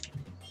pourtant.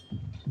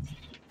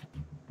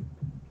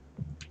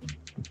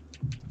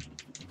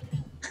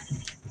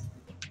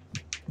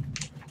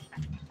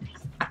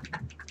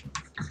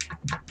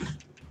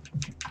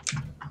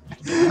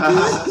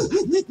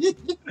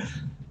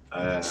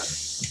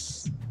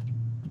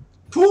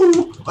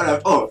 Pouh! Oh là,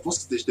 oh, je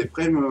pense que j'étais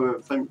frame.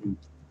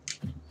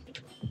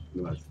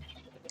 Dommage.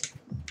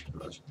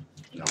 Dommage.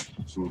 Merde,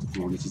 je montre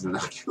comment on utilise un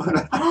arc.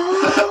 Voilà.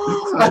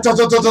 Attends,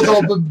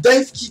 on peut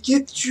dive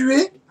kicker,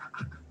 tuer?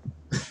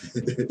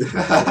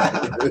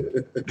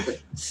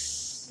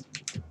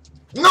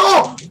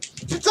 Non!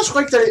 Putain, je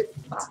croyais que t'allais.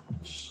 Ah.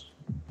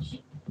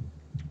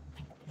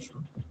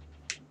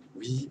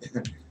 Oui.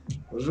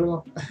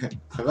 Bonjour.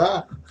 Ça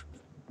va?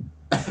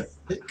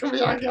 Comment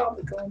il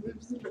regarde, comment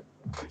débile.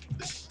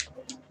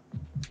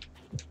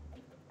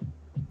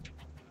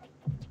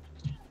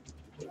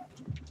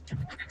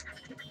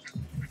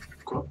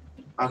 Quoi?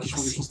 Ah, qui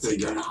change de chance, c'était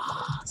égal.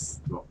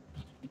 Bon.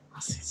 Ah,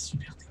 c'est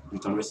super dégueu. Mais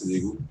t'enlèves ses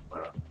dégoûts.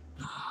 Voilà.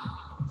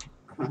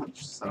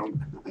 Tu sais sa langue.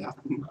 Regarde.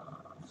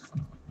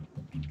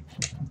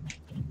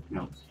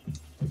 Merde.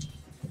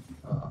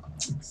 Ah,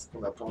 est-ce qu'on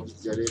n'a pas envie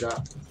d'y aller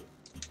là?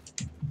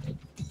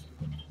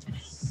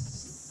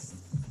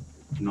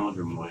 Non, je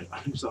vais mourir.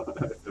 Ça,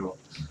 c'est bon.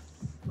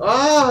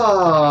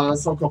 Ah,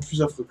 c'est encore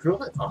plus affreux que le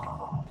reste.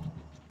 Ah.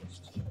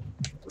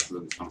 Ça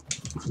donne faim.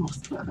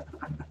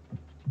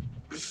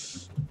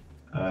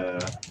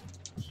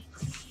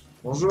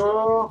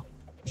 Bonjour.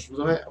 Je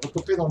voudrais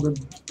recopier dans de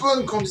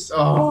bonnes conditions.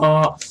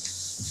 Ah.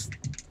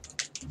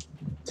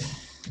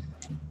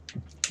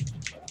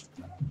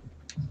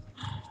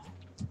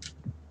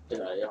 Et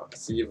là,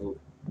 asseyez-vous.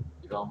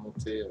 Il va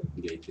remonter.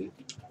 Égalité.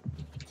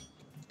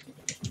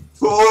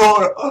 Oh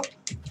là!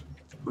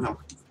 Oh merde.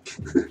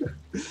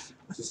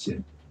 C'est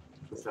stylé.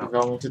 Il va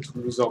remonter tout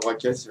le loser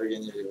bracket, il va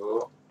gagner les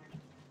veaux.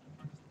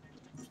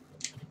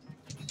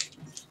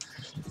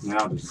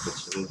 Merde, j'ai pas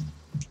tiré.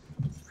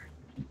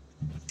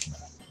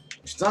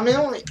 Putain, mais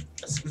non, mais.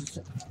 Qu'est-ce que je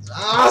fais?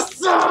 Ah,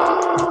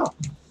 ça!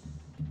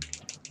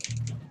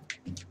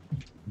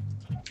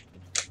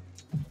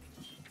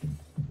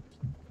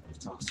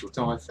 Putain, sauter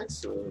en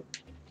réflexe,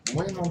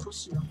 moyennement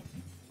possible. Hein.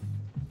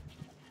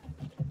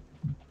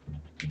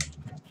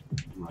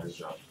 Ouais,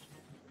 j'arrive.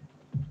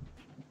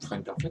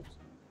 Frame perfect.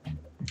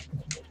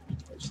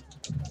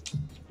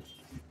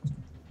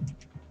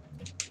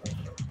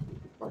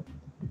 Ouais.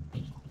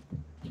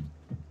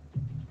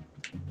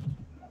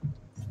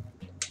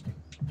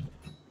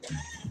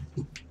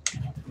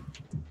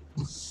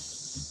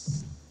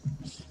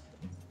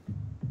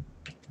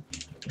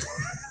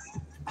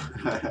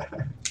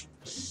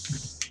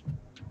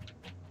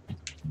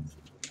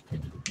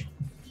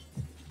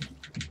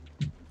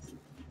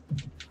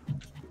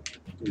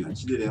 Il y a un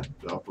petit délire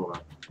par rapport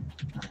à.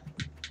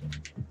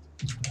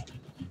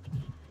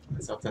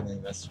 Une certaine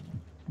animation.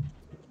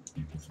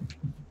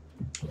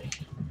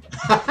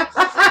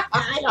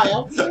 Il a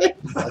rien fait.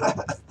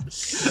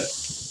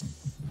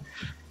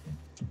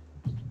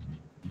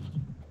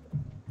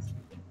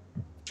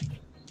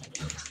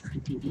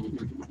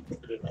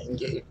 Le mind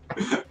game.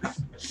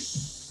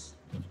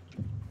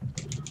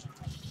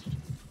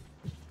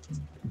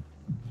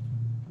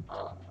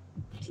 Ah.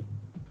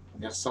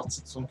 On est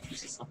ressorti de son cul,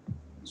 c'est ça?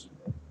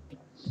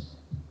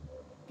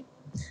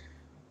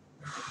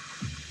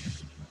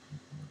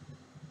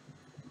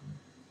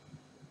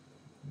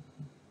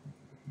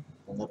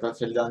 On n'a pas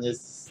fait le dernier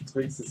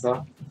truc, c'est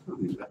ça?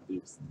 On est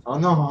perdu. Oh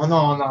non, oh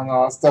non, non,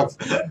 non, stop!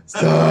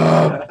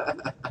 Stop!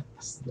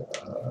 Stop!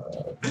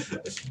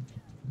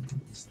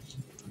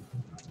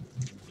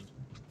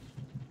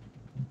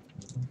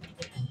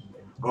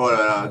 Oh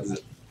là là, du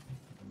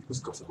coup,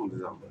 c'est comme ça qu'on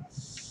désarme.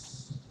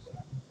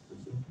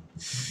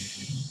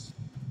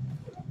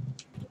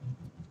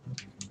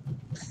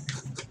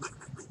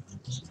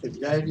 J'ai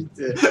bien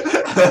évité.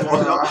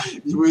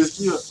 Niveau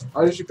esquive.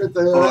 Allez, je suis pète.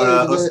 Oh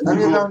là, à ce Ah,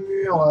 mais il y niveau. a un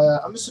mur.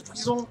 Ah, mais c'est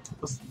prison.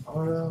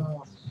 Oh là.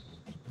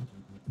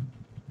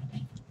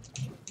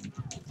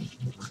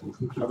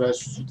 Ah bah, je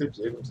suis sous tes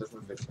pieds, comme ça, je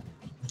me fais.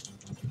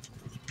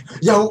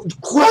 Y'a où?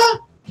 Quoi?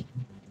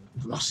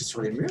 On peut marcher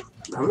sur les murs?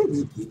 Bah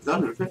oui, là,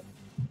 je le fais.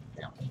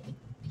 Merde.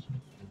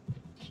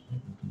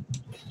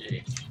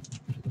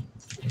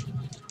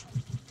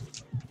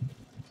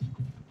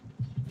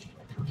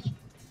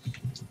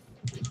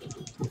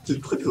 T'es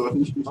prêt de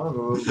revenir? Ah bah,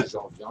 je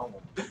reviens.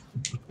 Moi.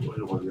 Ouais,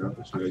 je reviens.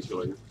 Je suis un gars qui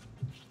revient.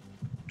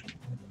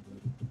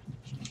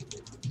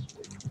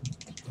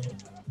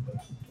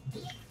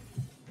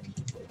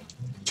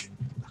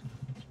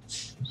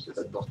 J'ai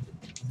pas de portée.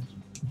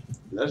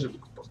 Là, j'ai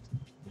beaucoup de portée.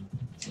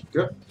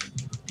 Que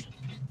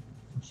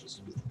je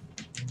suis.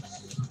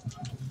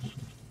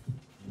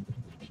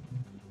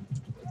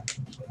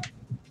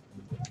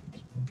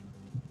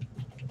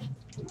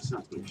 C'est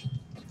un truc.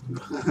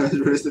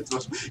 Je vais laisser te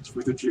je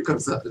peux te tuer comme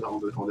ça,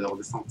 genre en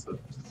descente.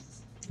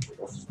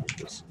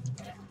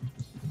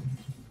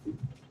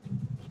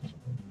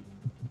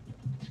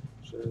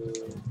 Je.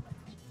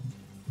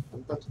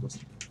 J'aime pas trop ça.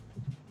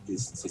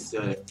 C'est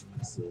serré.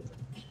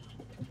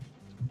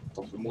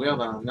 On peut mourir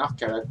d'un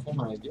arc à la con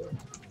dans la gueule.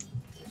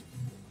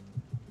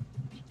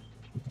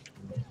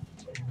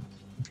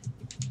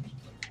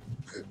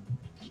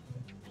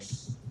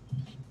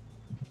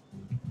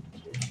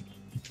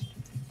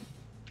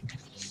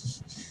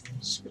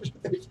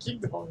 Je vais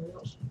kick dans le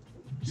mur.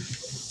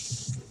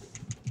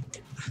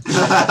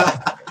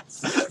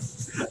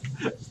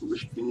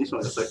 Je finis sur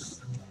la sac.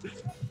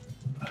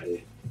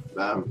 Allez,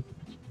 bam.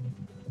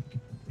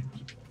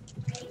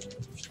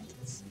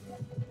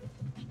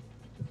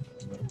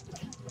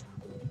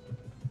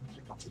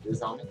 Quand t'es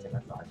désarmé, t'es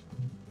mal barré.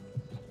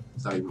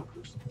 Ça arrive en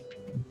plus.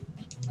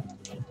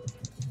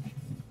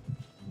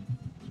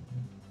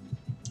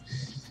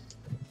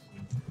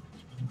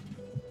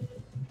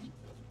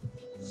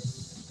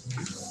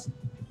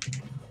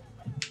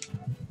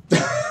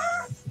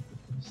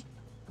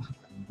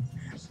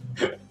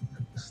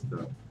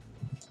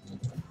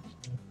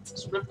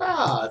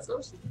 pas, ça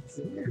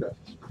c'est nul.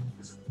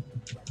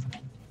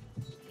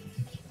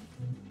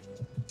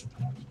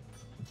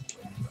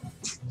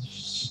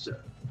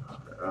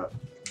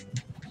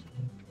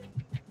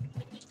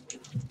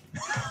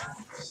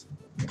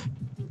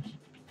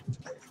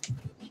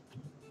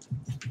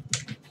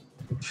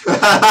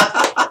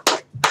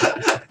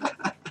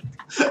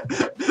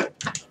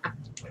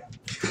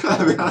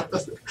 Ah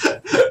merde.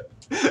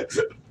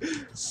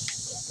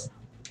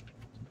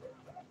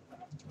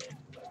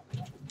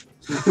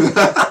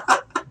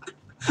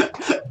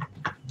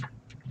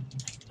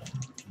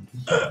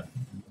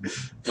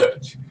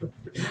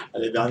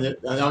 Allez,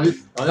 dernière vie.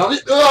 Oh,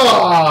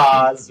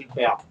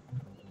 super.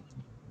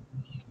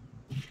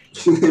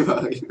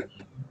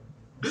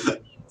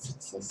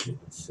 Ça,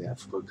 c'est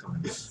affreux quand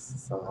même.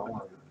 Ça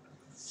vraiment.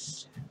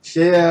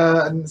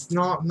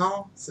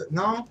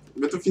 Non.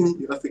 Bientôt fini,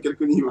 il reste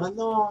quelques niveaux. Ah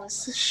non,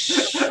 c'est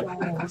chiant.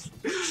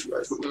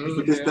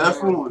 Faut tester à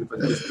fond, on n'est pas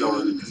des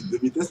testeurs, des petits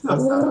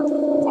demi-testeurs, ça.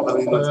 On va pas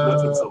donner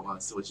notre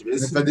note sur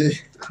OTBS.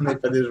 On n'est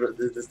pas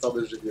des testeurs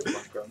de jeux vidéo.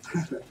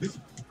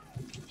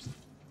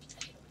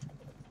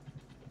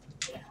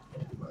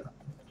 Voilà.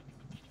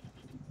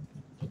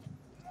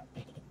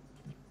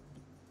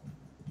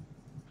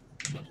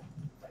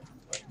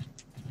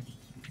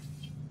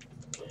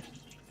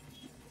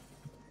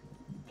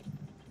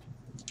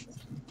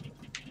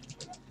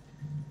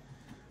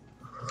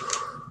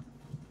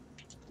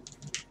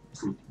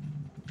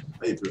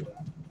 Ah, il pleut.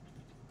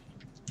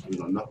 On est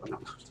dans le nord, non.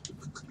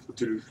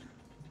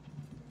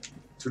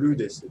 Toulouse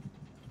DC.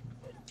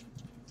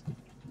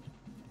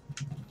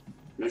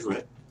 Bien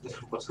joué. Ouais,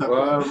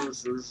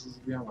 je joue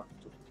bien, moi.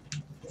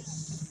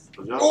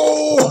 Bien.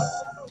 Oh!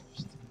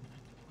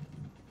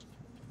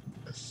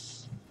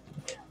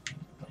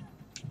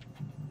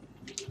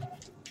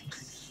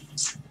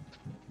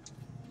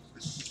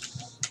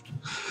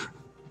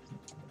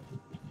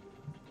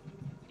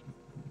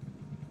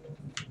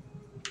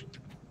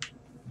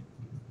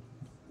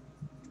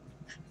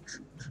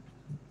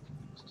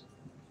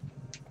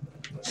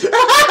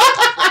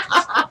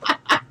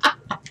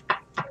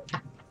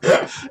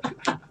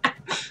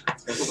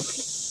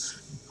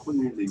 Trop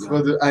nul, les gars.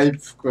 Trop de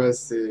hype, quoi,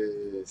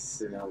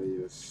 c'est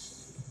merveilleux.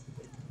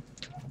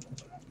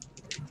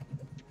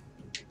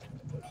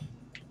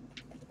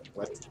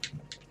 What?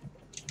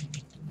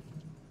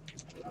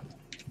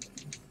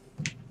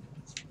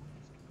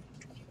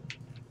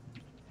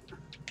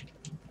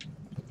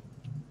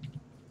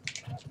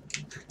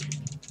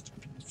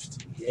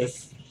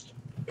 Yes.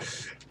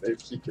 Dive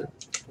kick.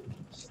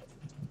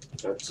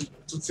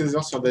 Toutes ces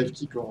heures sur dive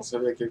kick ont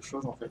servi à quelque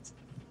chose en fait.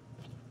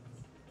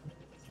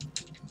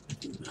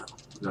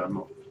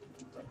 Vraiment.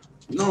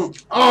 Non!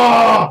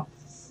 Oh!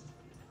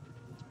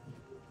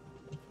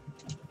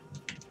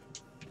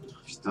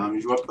 Putain, mais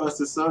je vois pas,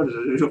 c'est ça,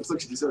 j'ai l'impression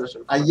que je dis ça à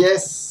chaque fois. Ah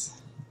yes!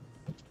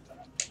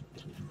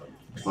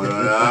 Oh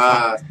là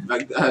là,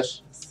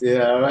 backdash! C'est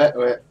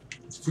ouais.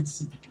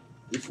 Footsie.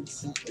 Les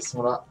Footsie, elles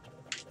sont là.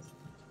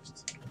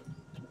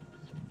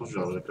 Je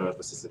n'arriverai pas à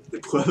passer cette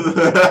épreuve.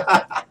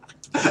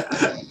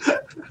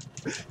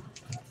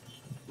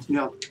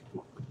 Merde.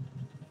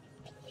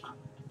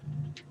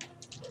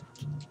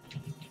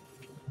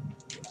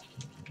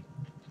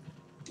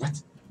 What?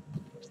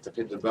 J'ai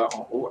tapé de bas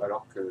en haut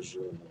alors que je...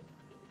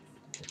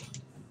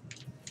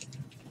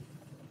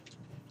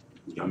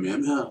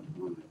 Merde.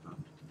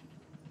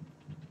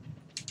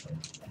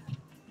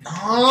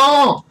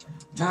 Non!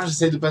 Putain,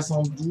 j'essaye de passer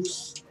en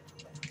douce.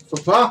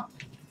 Faut pas?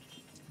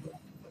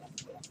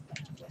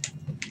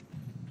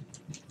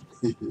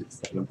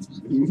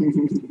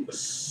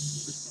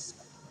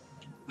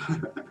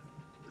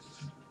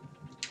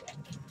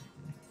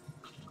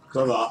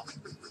 Ça va.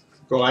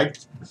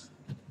 Correct.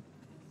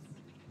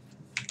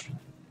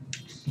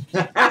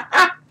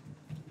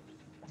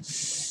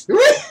 Oui!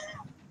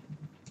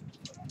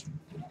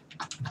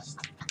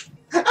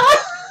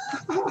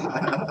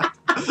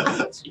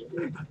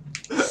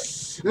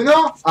 Mais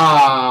non!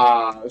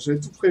 Ah! J'avais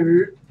tout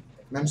prévu.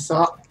 Même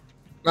ça.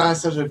 Ah,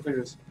 ça j'avais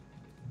prévu aussi.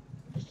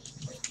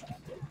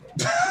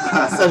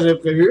 Ça j'avais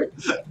prévu.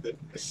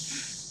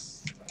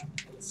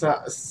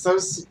 Ça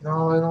aussi.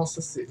 Non, ouais, non,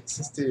 ça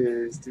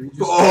c'était vite.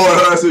 Oh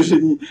là là, ce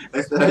génie!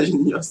 C'est la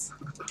génios!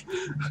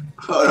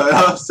 Oh là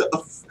là,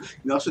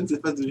 il enchaîne ses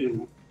phases de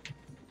génie.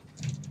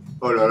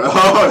 Oh là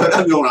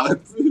là, mais on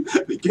l'arrête plus!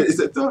 Mais quel est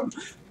cet homme?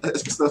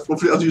 Est-ce que c'est un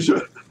trompe-l'heure du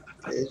jeu?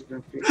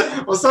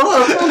 On s'en va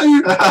à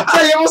fondu!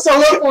 Ça y est, on s'en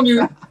va à fondu!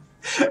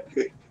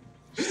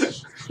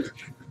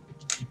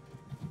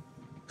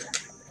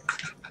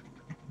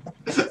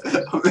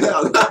 Oh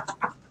merde!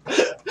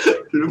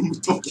 Le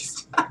mouton qui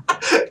se...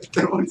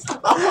 tellement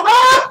l'histoire!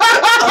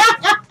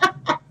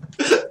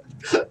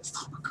 C'est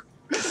trop cool!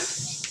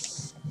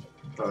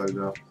 Oh là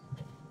là,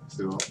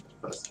 c'est bon, je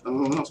passe. Ah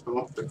non, non, c'est pas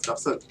bon, faut être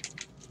personne.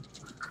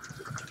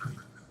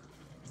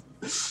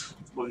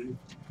 C'est trop nul.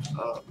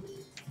 Ah.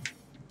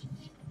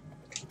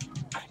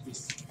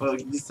 Oh,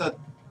 glissade!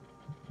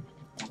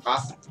 On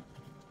passe.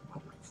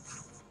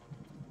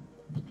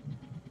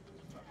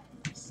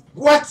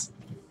 What?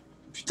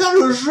 Putain,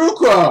 le jeu,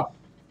 quoi!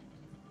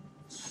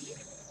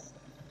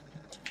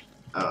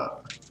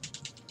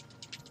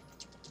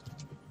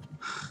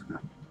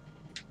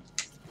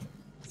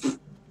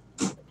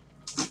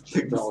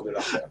 Beurre de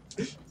l'arc.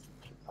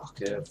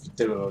 Arc,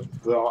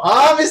 beurre.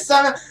 Ah, mais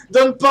ça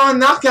donne pas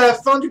un arc à la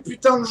fin du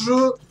putain de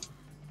jeu.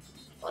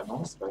 Ah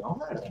non, c'est pas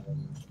normal.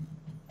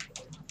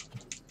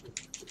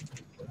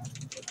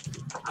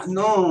 Ah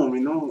non, mais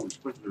non,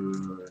 pourquoi je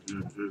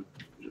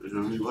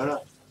mets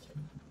voilà.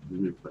 Je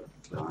mets voilà,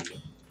 ça sert à rien.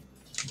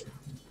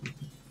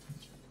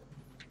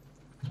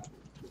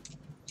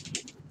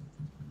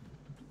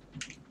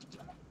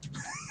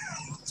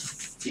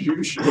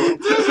 Plus chaud.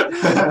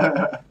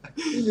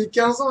 Il est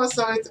 15 ans à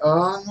s'arrêter.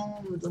 Ah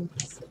non, me donne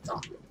pas cette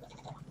arme.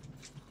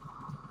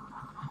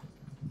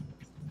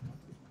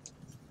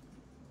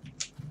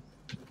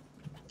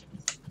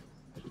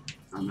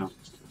 Ah merde.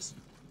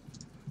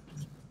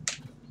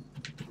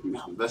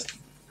 Merde, baisse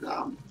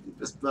l'arme.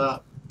 Baisse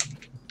pas.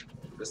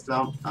 Baisse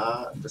l'arme.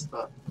 Ah, baisse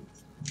pas.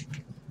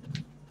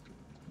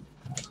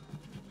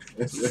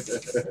 Merde,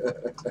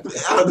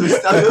 mais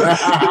sérieux, un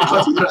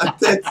truc dans la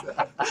tête.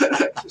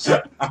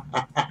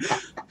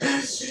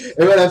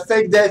 Et voilà,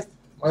 fake death.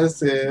 Ouais,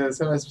 c'est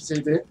ça ma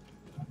spécialité.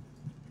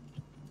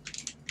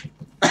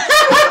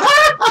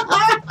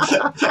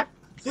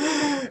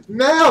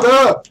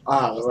 Merde.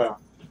 Ah, voilà.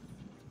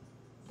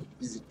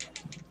 Easy.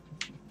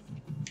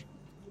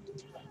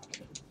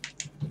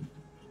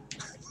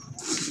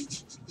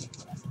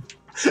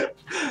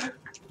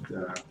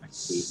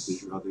 C'est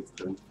joueur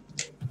d'extrême.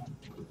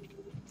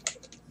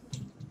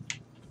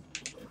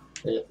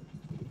 Et...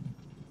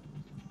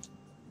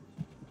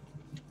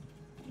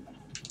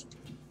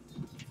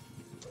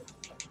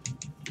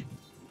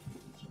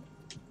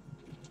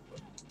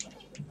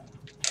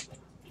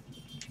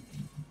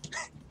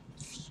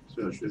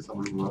 Je fais ça, on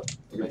le voit.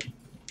 Ouais,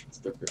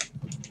 s'il te plaît.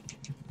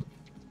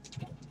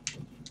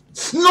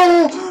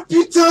 Non.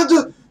 Putain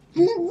de...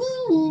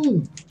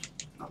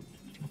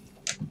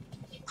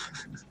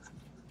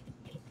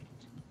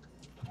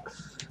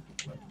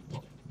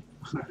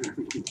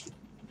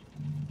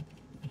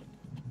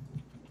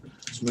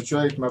 Je me tue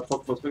avec ma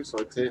propre truc, ça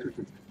aurait été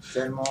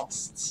tellement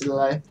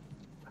stylé.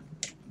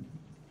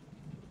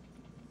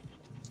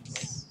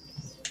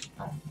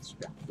 Ah,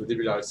 super. Au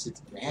début de la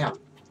réussite. Merde.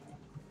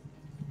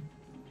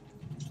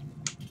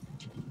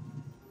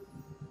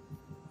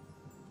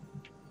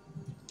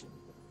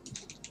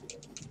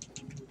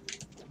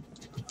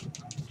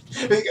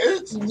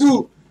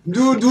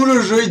 D'où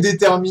le jeu il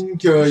détermine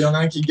qu'il y en a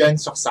un qui gagne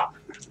sur ça.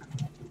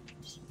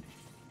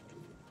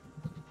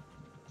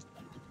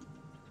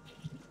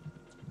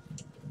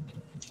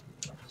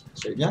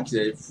 Je savais bien qu'ils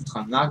allaient foutre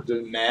un arc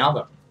de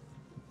merde.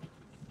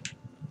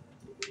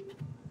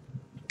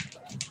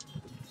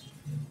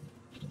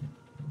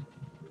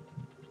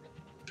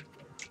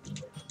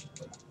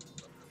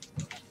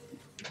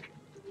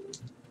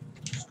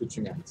 Tout ce que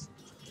tu mérites.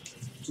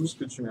 Tout ce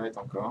que tu mérites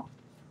encore.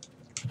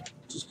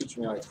 Tout ce que tu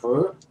mérites.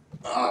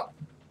 Ah.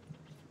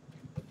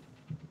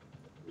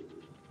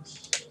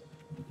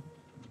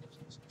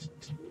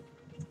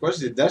 Pourquoi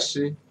je l'ai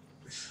dashé?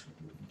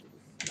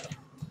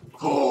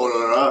 Oh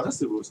là là,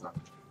 c'est beau ça.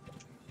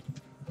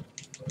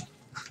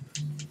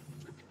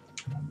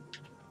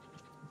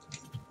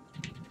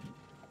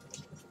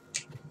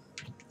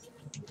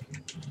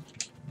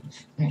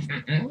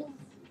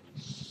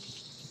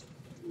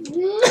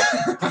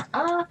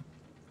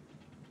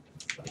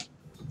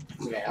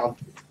 Merde.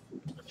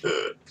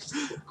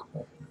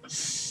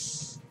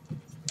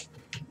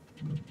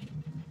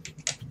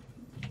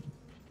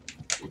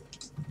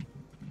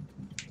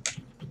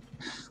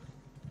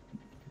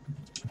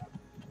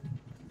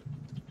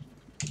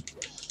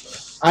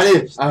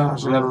 Allez, ah,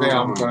 je la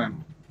perds quand même.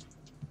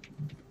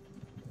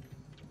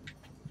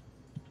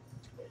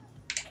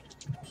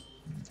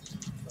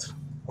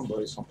 Oh bah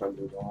ils sont pas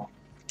dedans.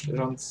 C'est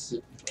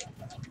gentil.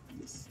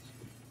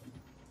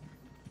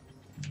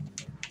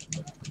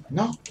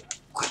 Non.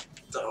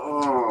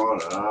 Oh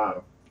là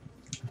là.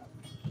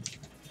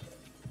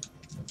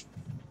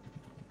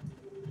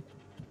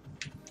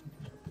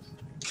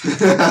 Je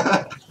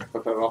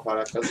peux pas voir par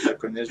la face, je la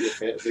connais, je l'ai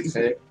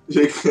créé.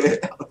 J'ai créé.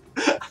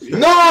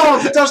 Non,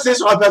 putain, j'étais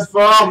sur la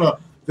plateforme.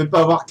 Je vais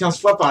pas avoir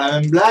 15 fois par la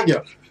même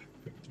blague.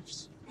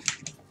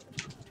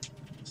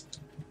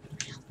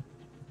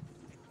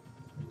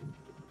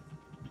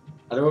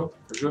 Allô?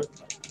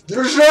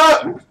 Le jeu.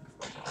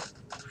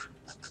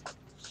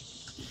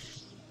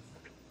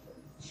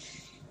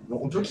 Bon,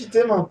 on peut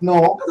quitter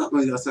maintenant. On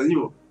est à un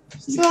niveau.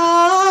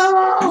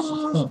 Ça.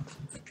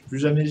 Plus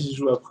jamais j'y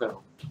joue après. Hein.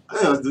 Ah,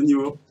 il reste 2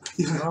 niveaux.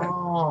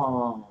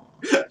 Non.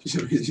 J'ai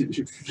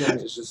Plus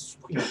jamais, je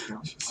supprime après.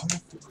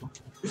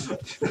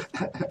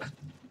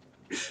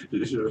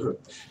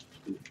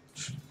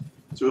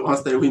 Tu veux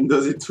installer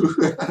Windows et tout.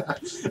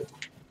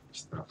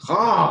 Putain.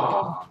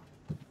 Ah.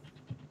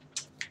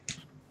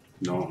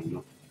 Non,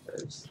 non.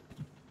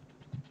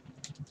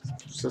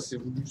 Tout ça, c'est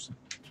voulu, ça.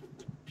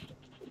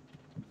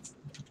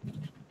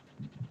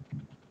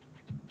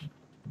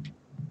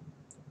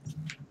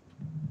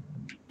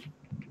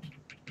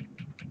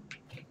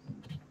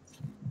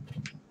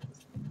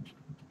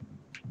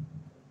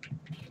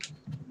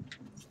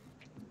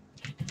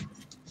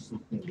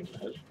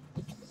 Dommage.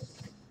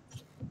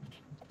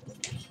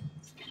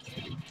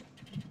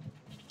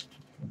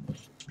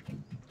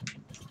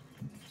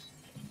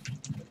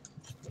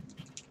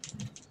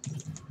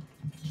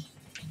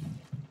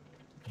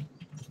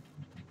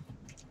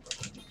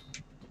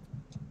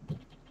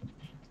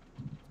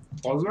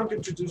 Heureusement que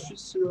tu te suis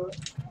sur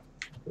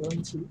un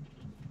petit.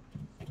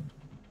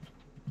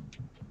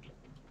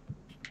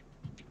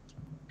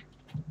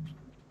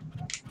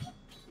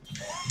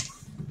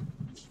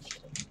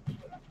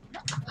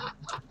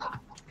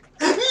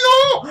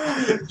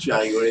 Tu as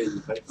rigolé,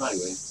 il fallait pas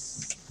rigoler.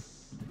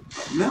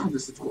 Oh, merde,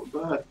 c'est trop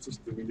bas, tout ce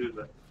milieu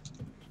là.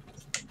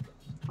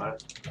 Voilà.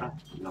 Ah,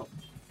 non.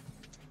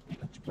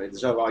 Tu pourrais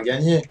déjà avoir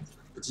gagné.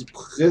 Petit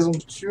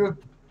présomptueux.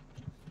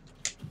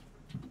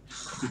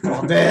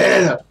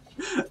 Bordel!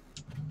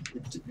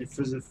 Il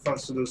faisait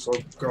face de son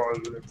corps et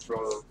je voulais plus le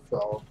faire.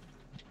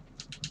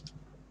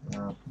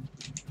 Ah.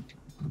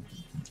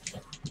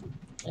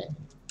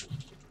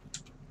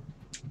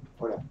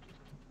 Voilà.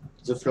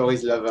 The floor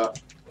is lava.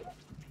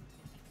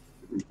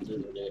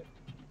 Désolé.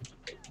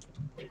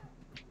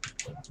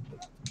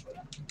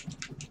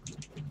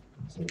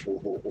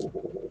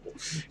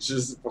 Je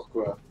sais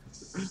pourquoi.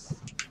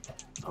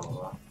 Au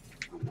revoir.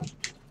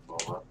 Au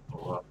revoir. Au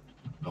revoir.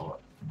 Au revoir.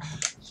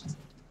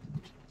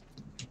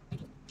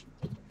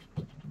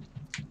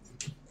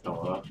 Au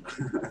revoir.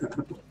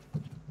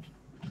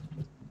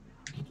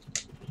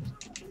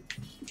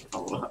 Au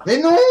revoir. Mais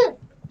non!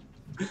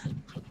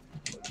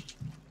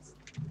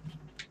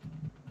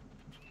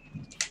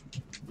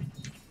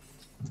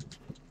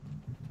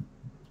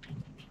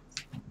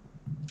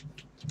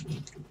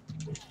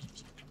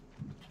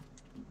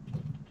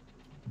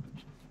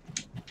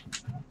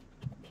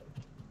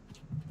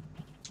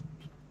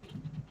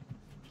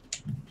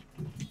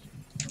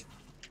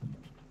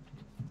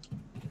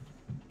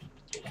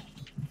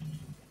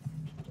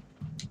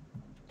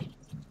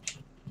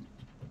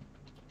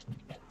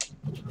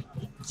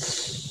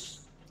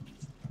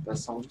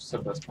 Sans doute ça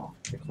passe pas.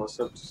 Les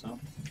cross-up, tout ça.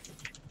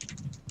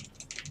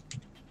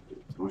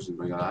 Moi j'ai une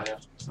bagarre arrière,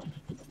 c'est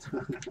pour ça.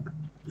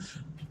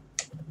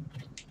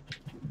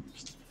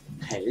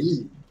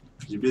 Hey.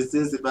 J'ai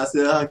baissé, c'est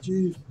passé à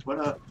cul.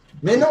 Voilà.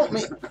 Mais non,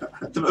 mais.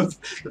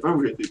 T'as pas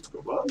voulu être des trucs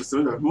comme moi, mais c'est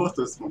vrai, l'amour,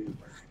 toi, c'est mon livre.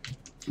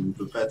 Tu ne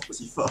peux pas être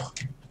aussi fort.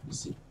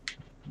 Aussi.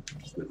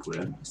 C'est le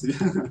problème. C'est bien.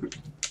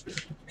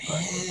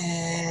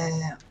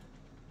 Merde.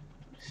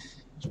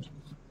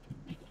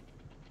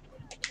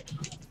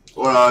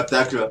 Voilà,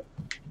 tacle.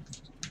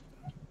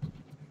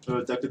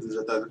 Tacle de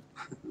Zatan.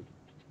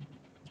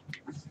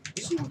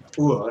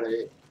 Oh,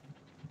 allez.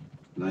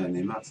 Non, il y a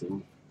Neymar, c'est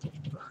bon.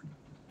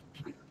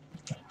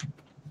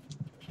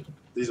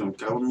 Ils ont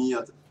carrément mis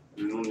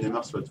le nom de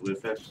Neymar sur la tour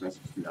Eiffel, je sais pas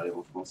s'il arrive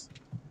en France.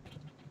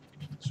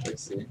 Je crois que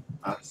c'est.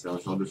 Ah, c'est un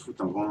joueur de foot,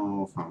 un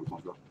grand. Enfin, un grand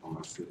joueur.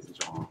 Enfin, c'est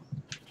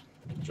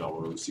genre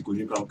aussi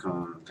connu par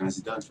exemple qu'un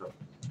Zidane, tu vois.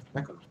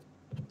 D'accord.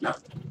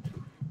 Merde.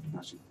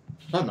 Merci.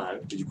 Pas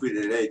mal. Et du coup, il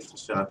est là, il a été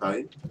transféré à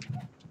Paris.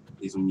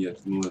 Et ils ont mis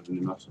tout le monde de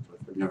Neymar sur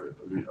le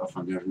bienvenue,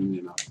 enfin, bienvenue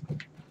Neymar.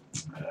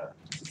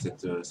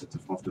 C'est cette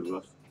France de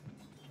bof.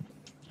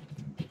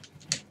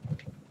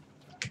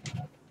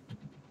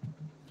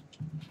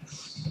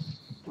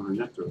 On va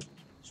dire que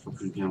je faut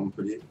que je vienne à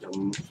Montpellier, car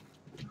mon nom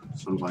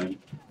sur le Brian.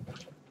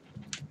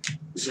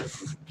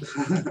 J'avoue.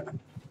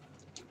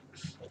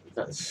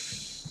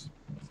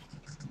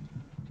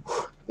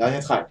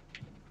 Dernier try.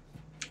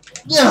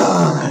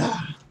 Bien.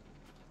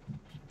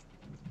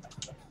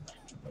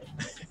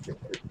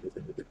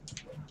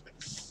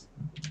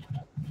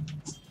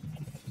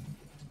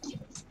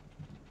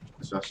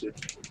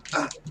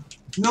 Ah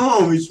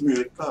non, mais je ne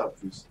mérite pas en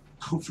plus.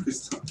 En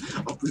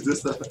plus de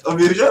ça. Oh,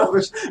 mais viens,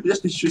 je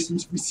t'ai tué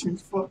 6000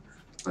 fois.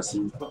 Enfin,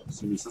 6000 fois,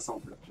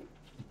 6500 là.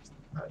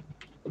 Ouais,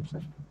 comme ça.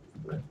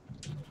 Ouais.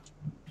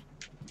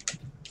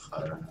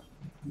 Ah là là,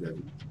 il a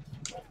vu.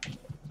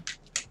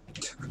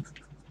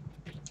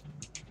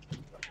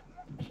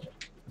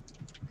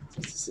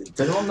 C'est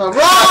tellement de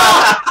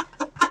m'avoir.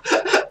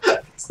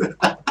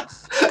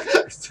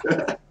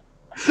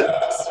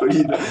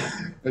 Solide.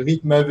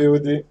 Rythme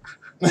AVOD.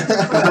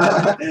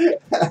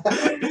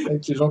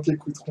 Avec les gens qui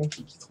écouteront,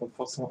 qui quitteront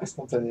forcément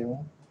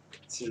instantanément.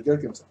 Si je gueule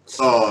comme ça.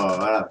 Oh,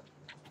 voilà.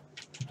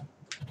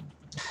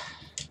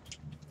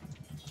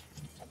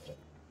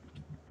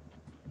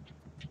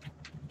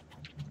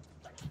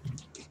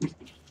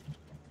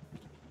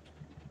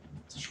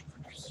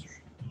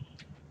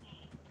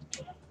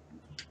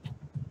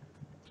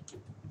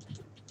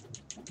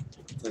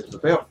 Ça fait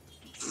peur.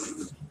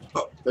 Oh,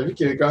 t'as vu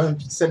qu'il y avait quand même un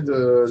pixel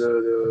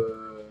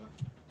de...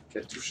 qui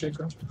a touché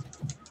quoi.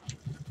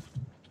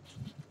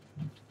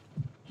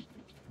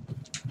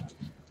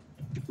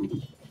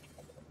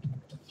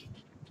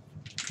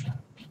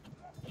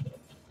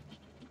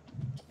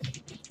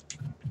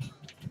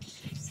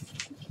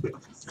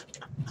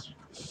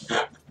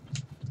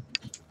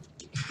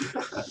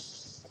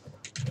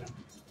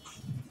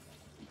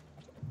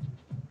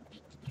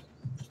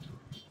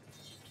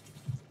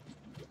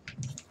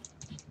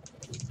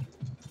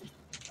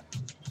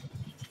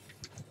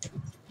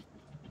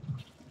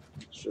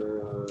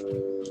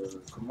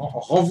 Comment on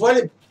renvoie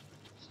les...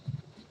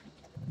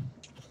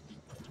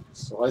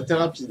 Ça aurait été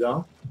rapide,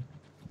 hein.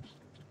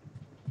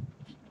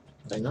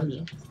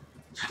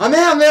 Ah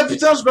merde,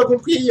 putain, j'ai pas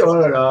compris. Oh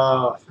là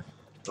là.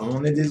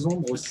 On est des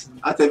ombres aussi.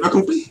 Ah, t'avais pas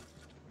compris?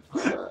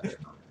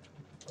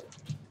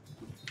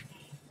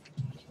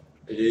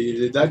 Et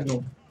les dagues,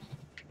 non.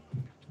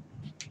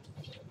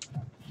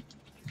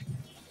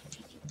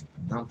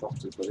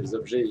 N'importe quoi. Les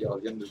objets, ils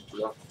reviennent de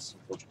couleurs qui sont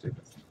projetés.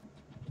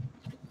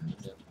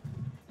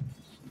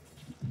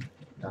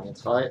 Dernier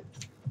travail.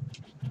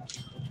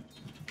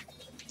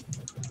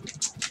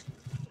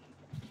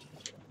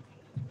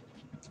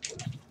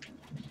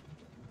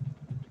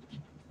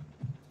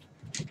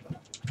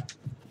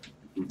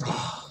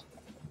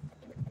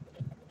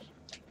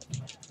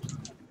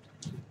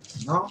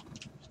 Non.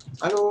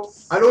 Allô?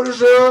 Allô le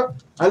jeu?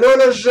 Allô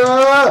le jeu?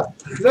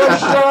 Le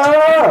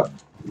jeu?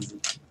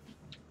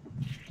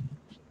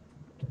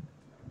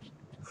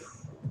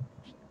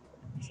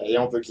 Ça y est,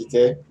 on peut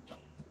quitter.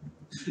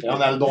 Et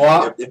on a le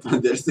droit. Il y a plein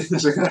de DLC.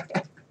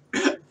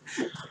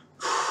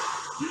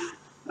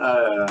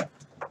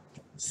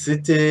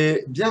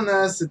 C'était bien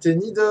naze, c'était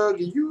niddhog.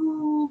 You.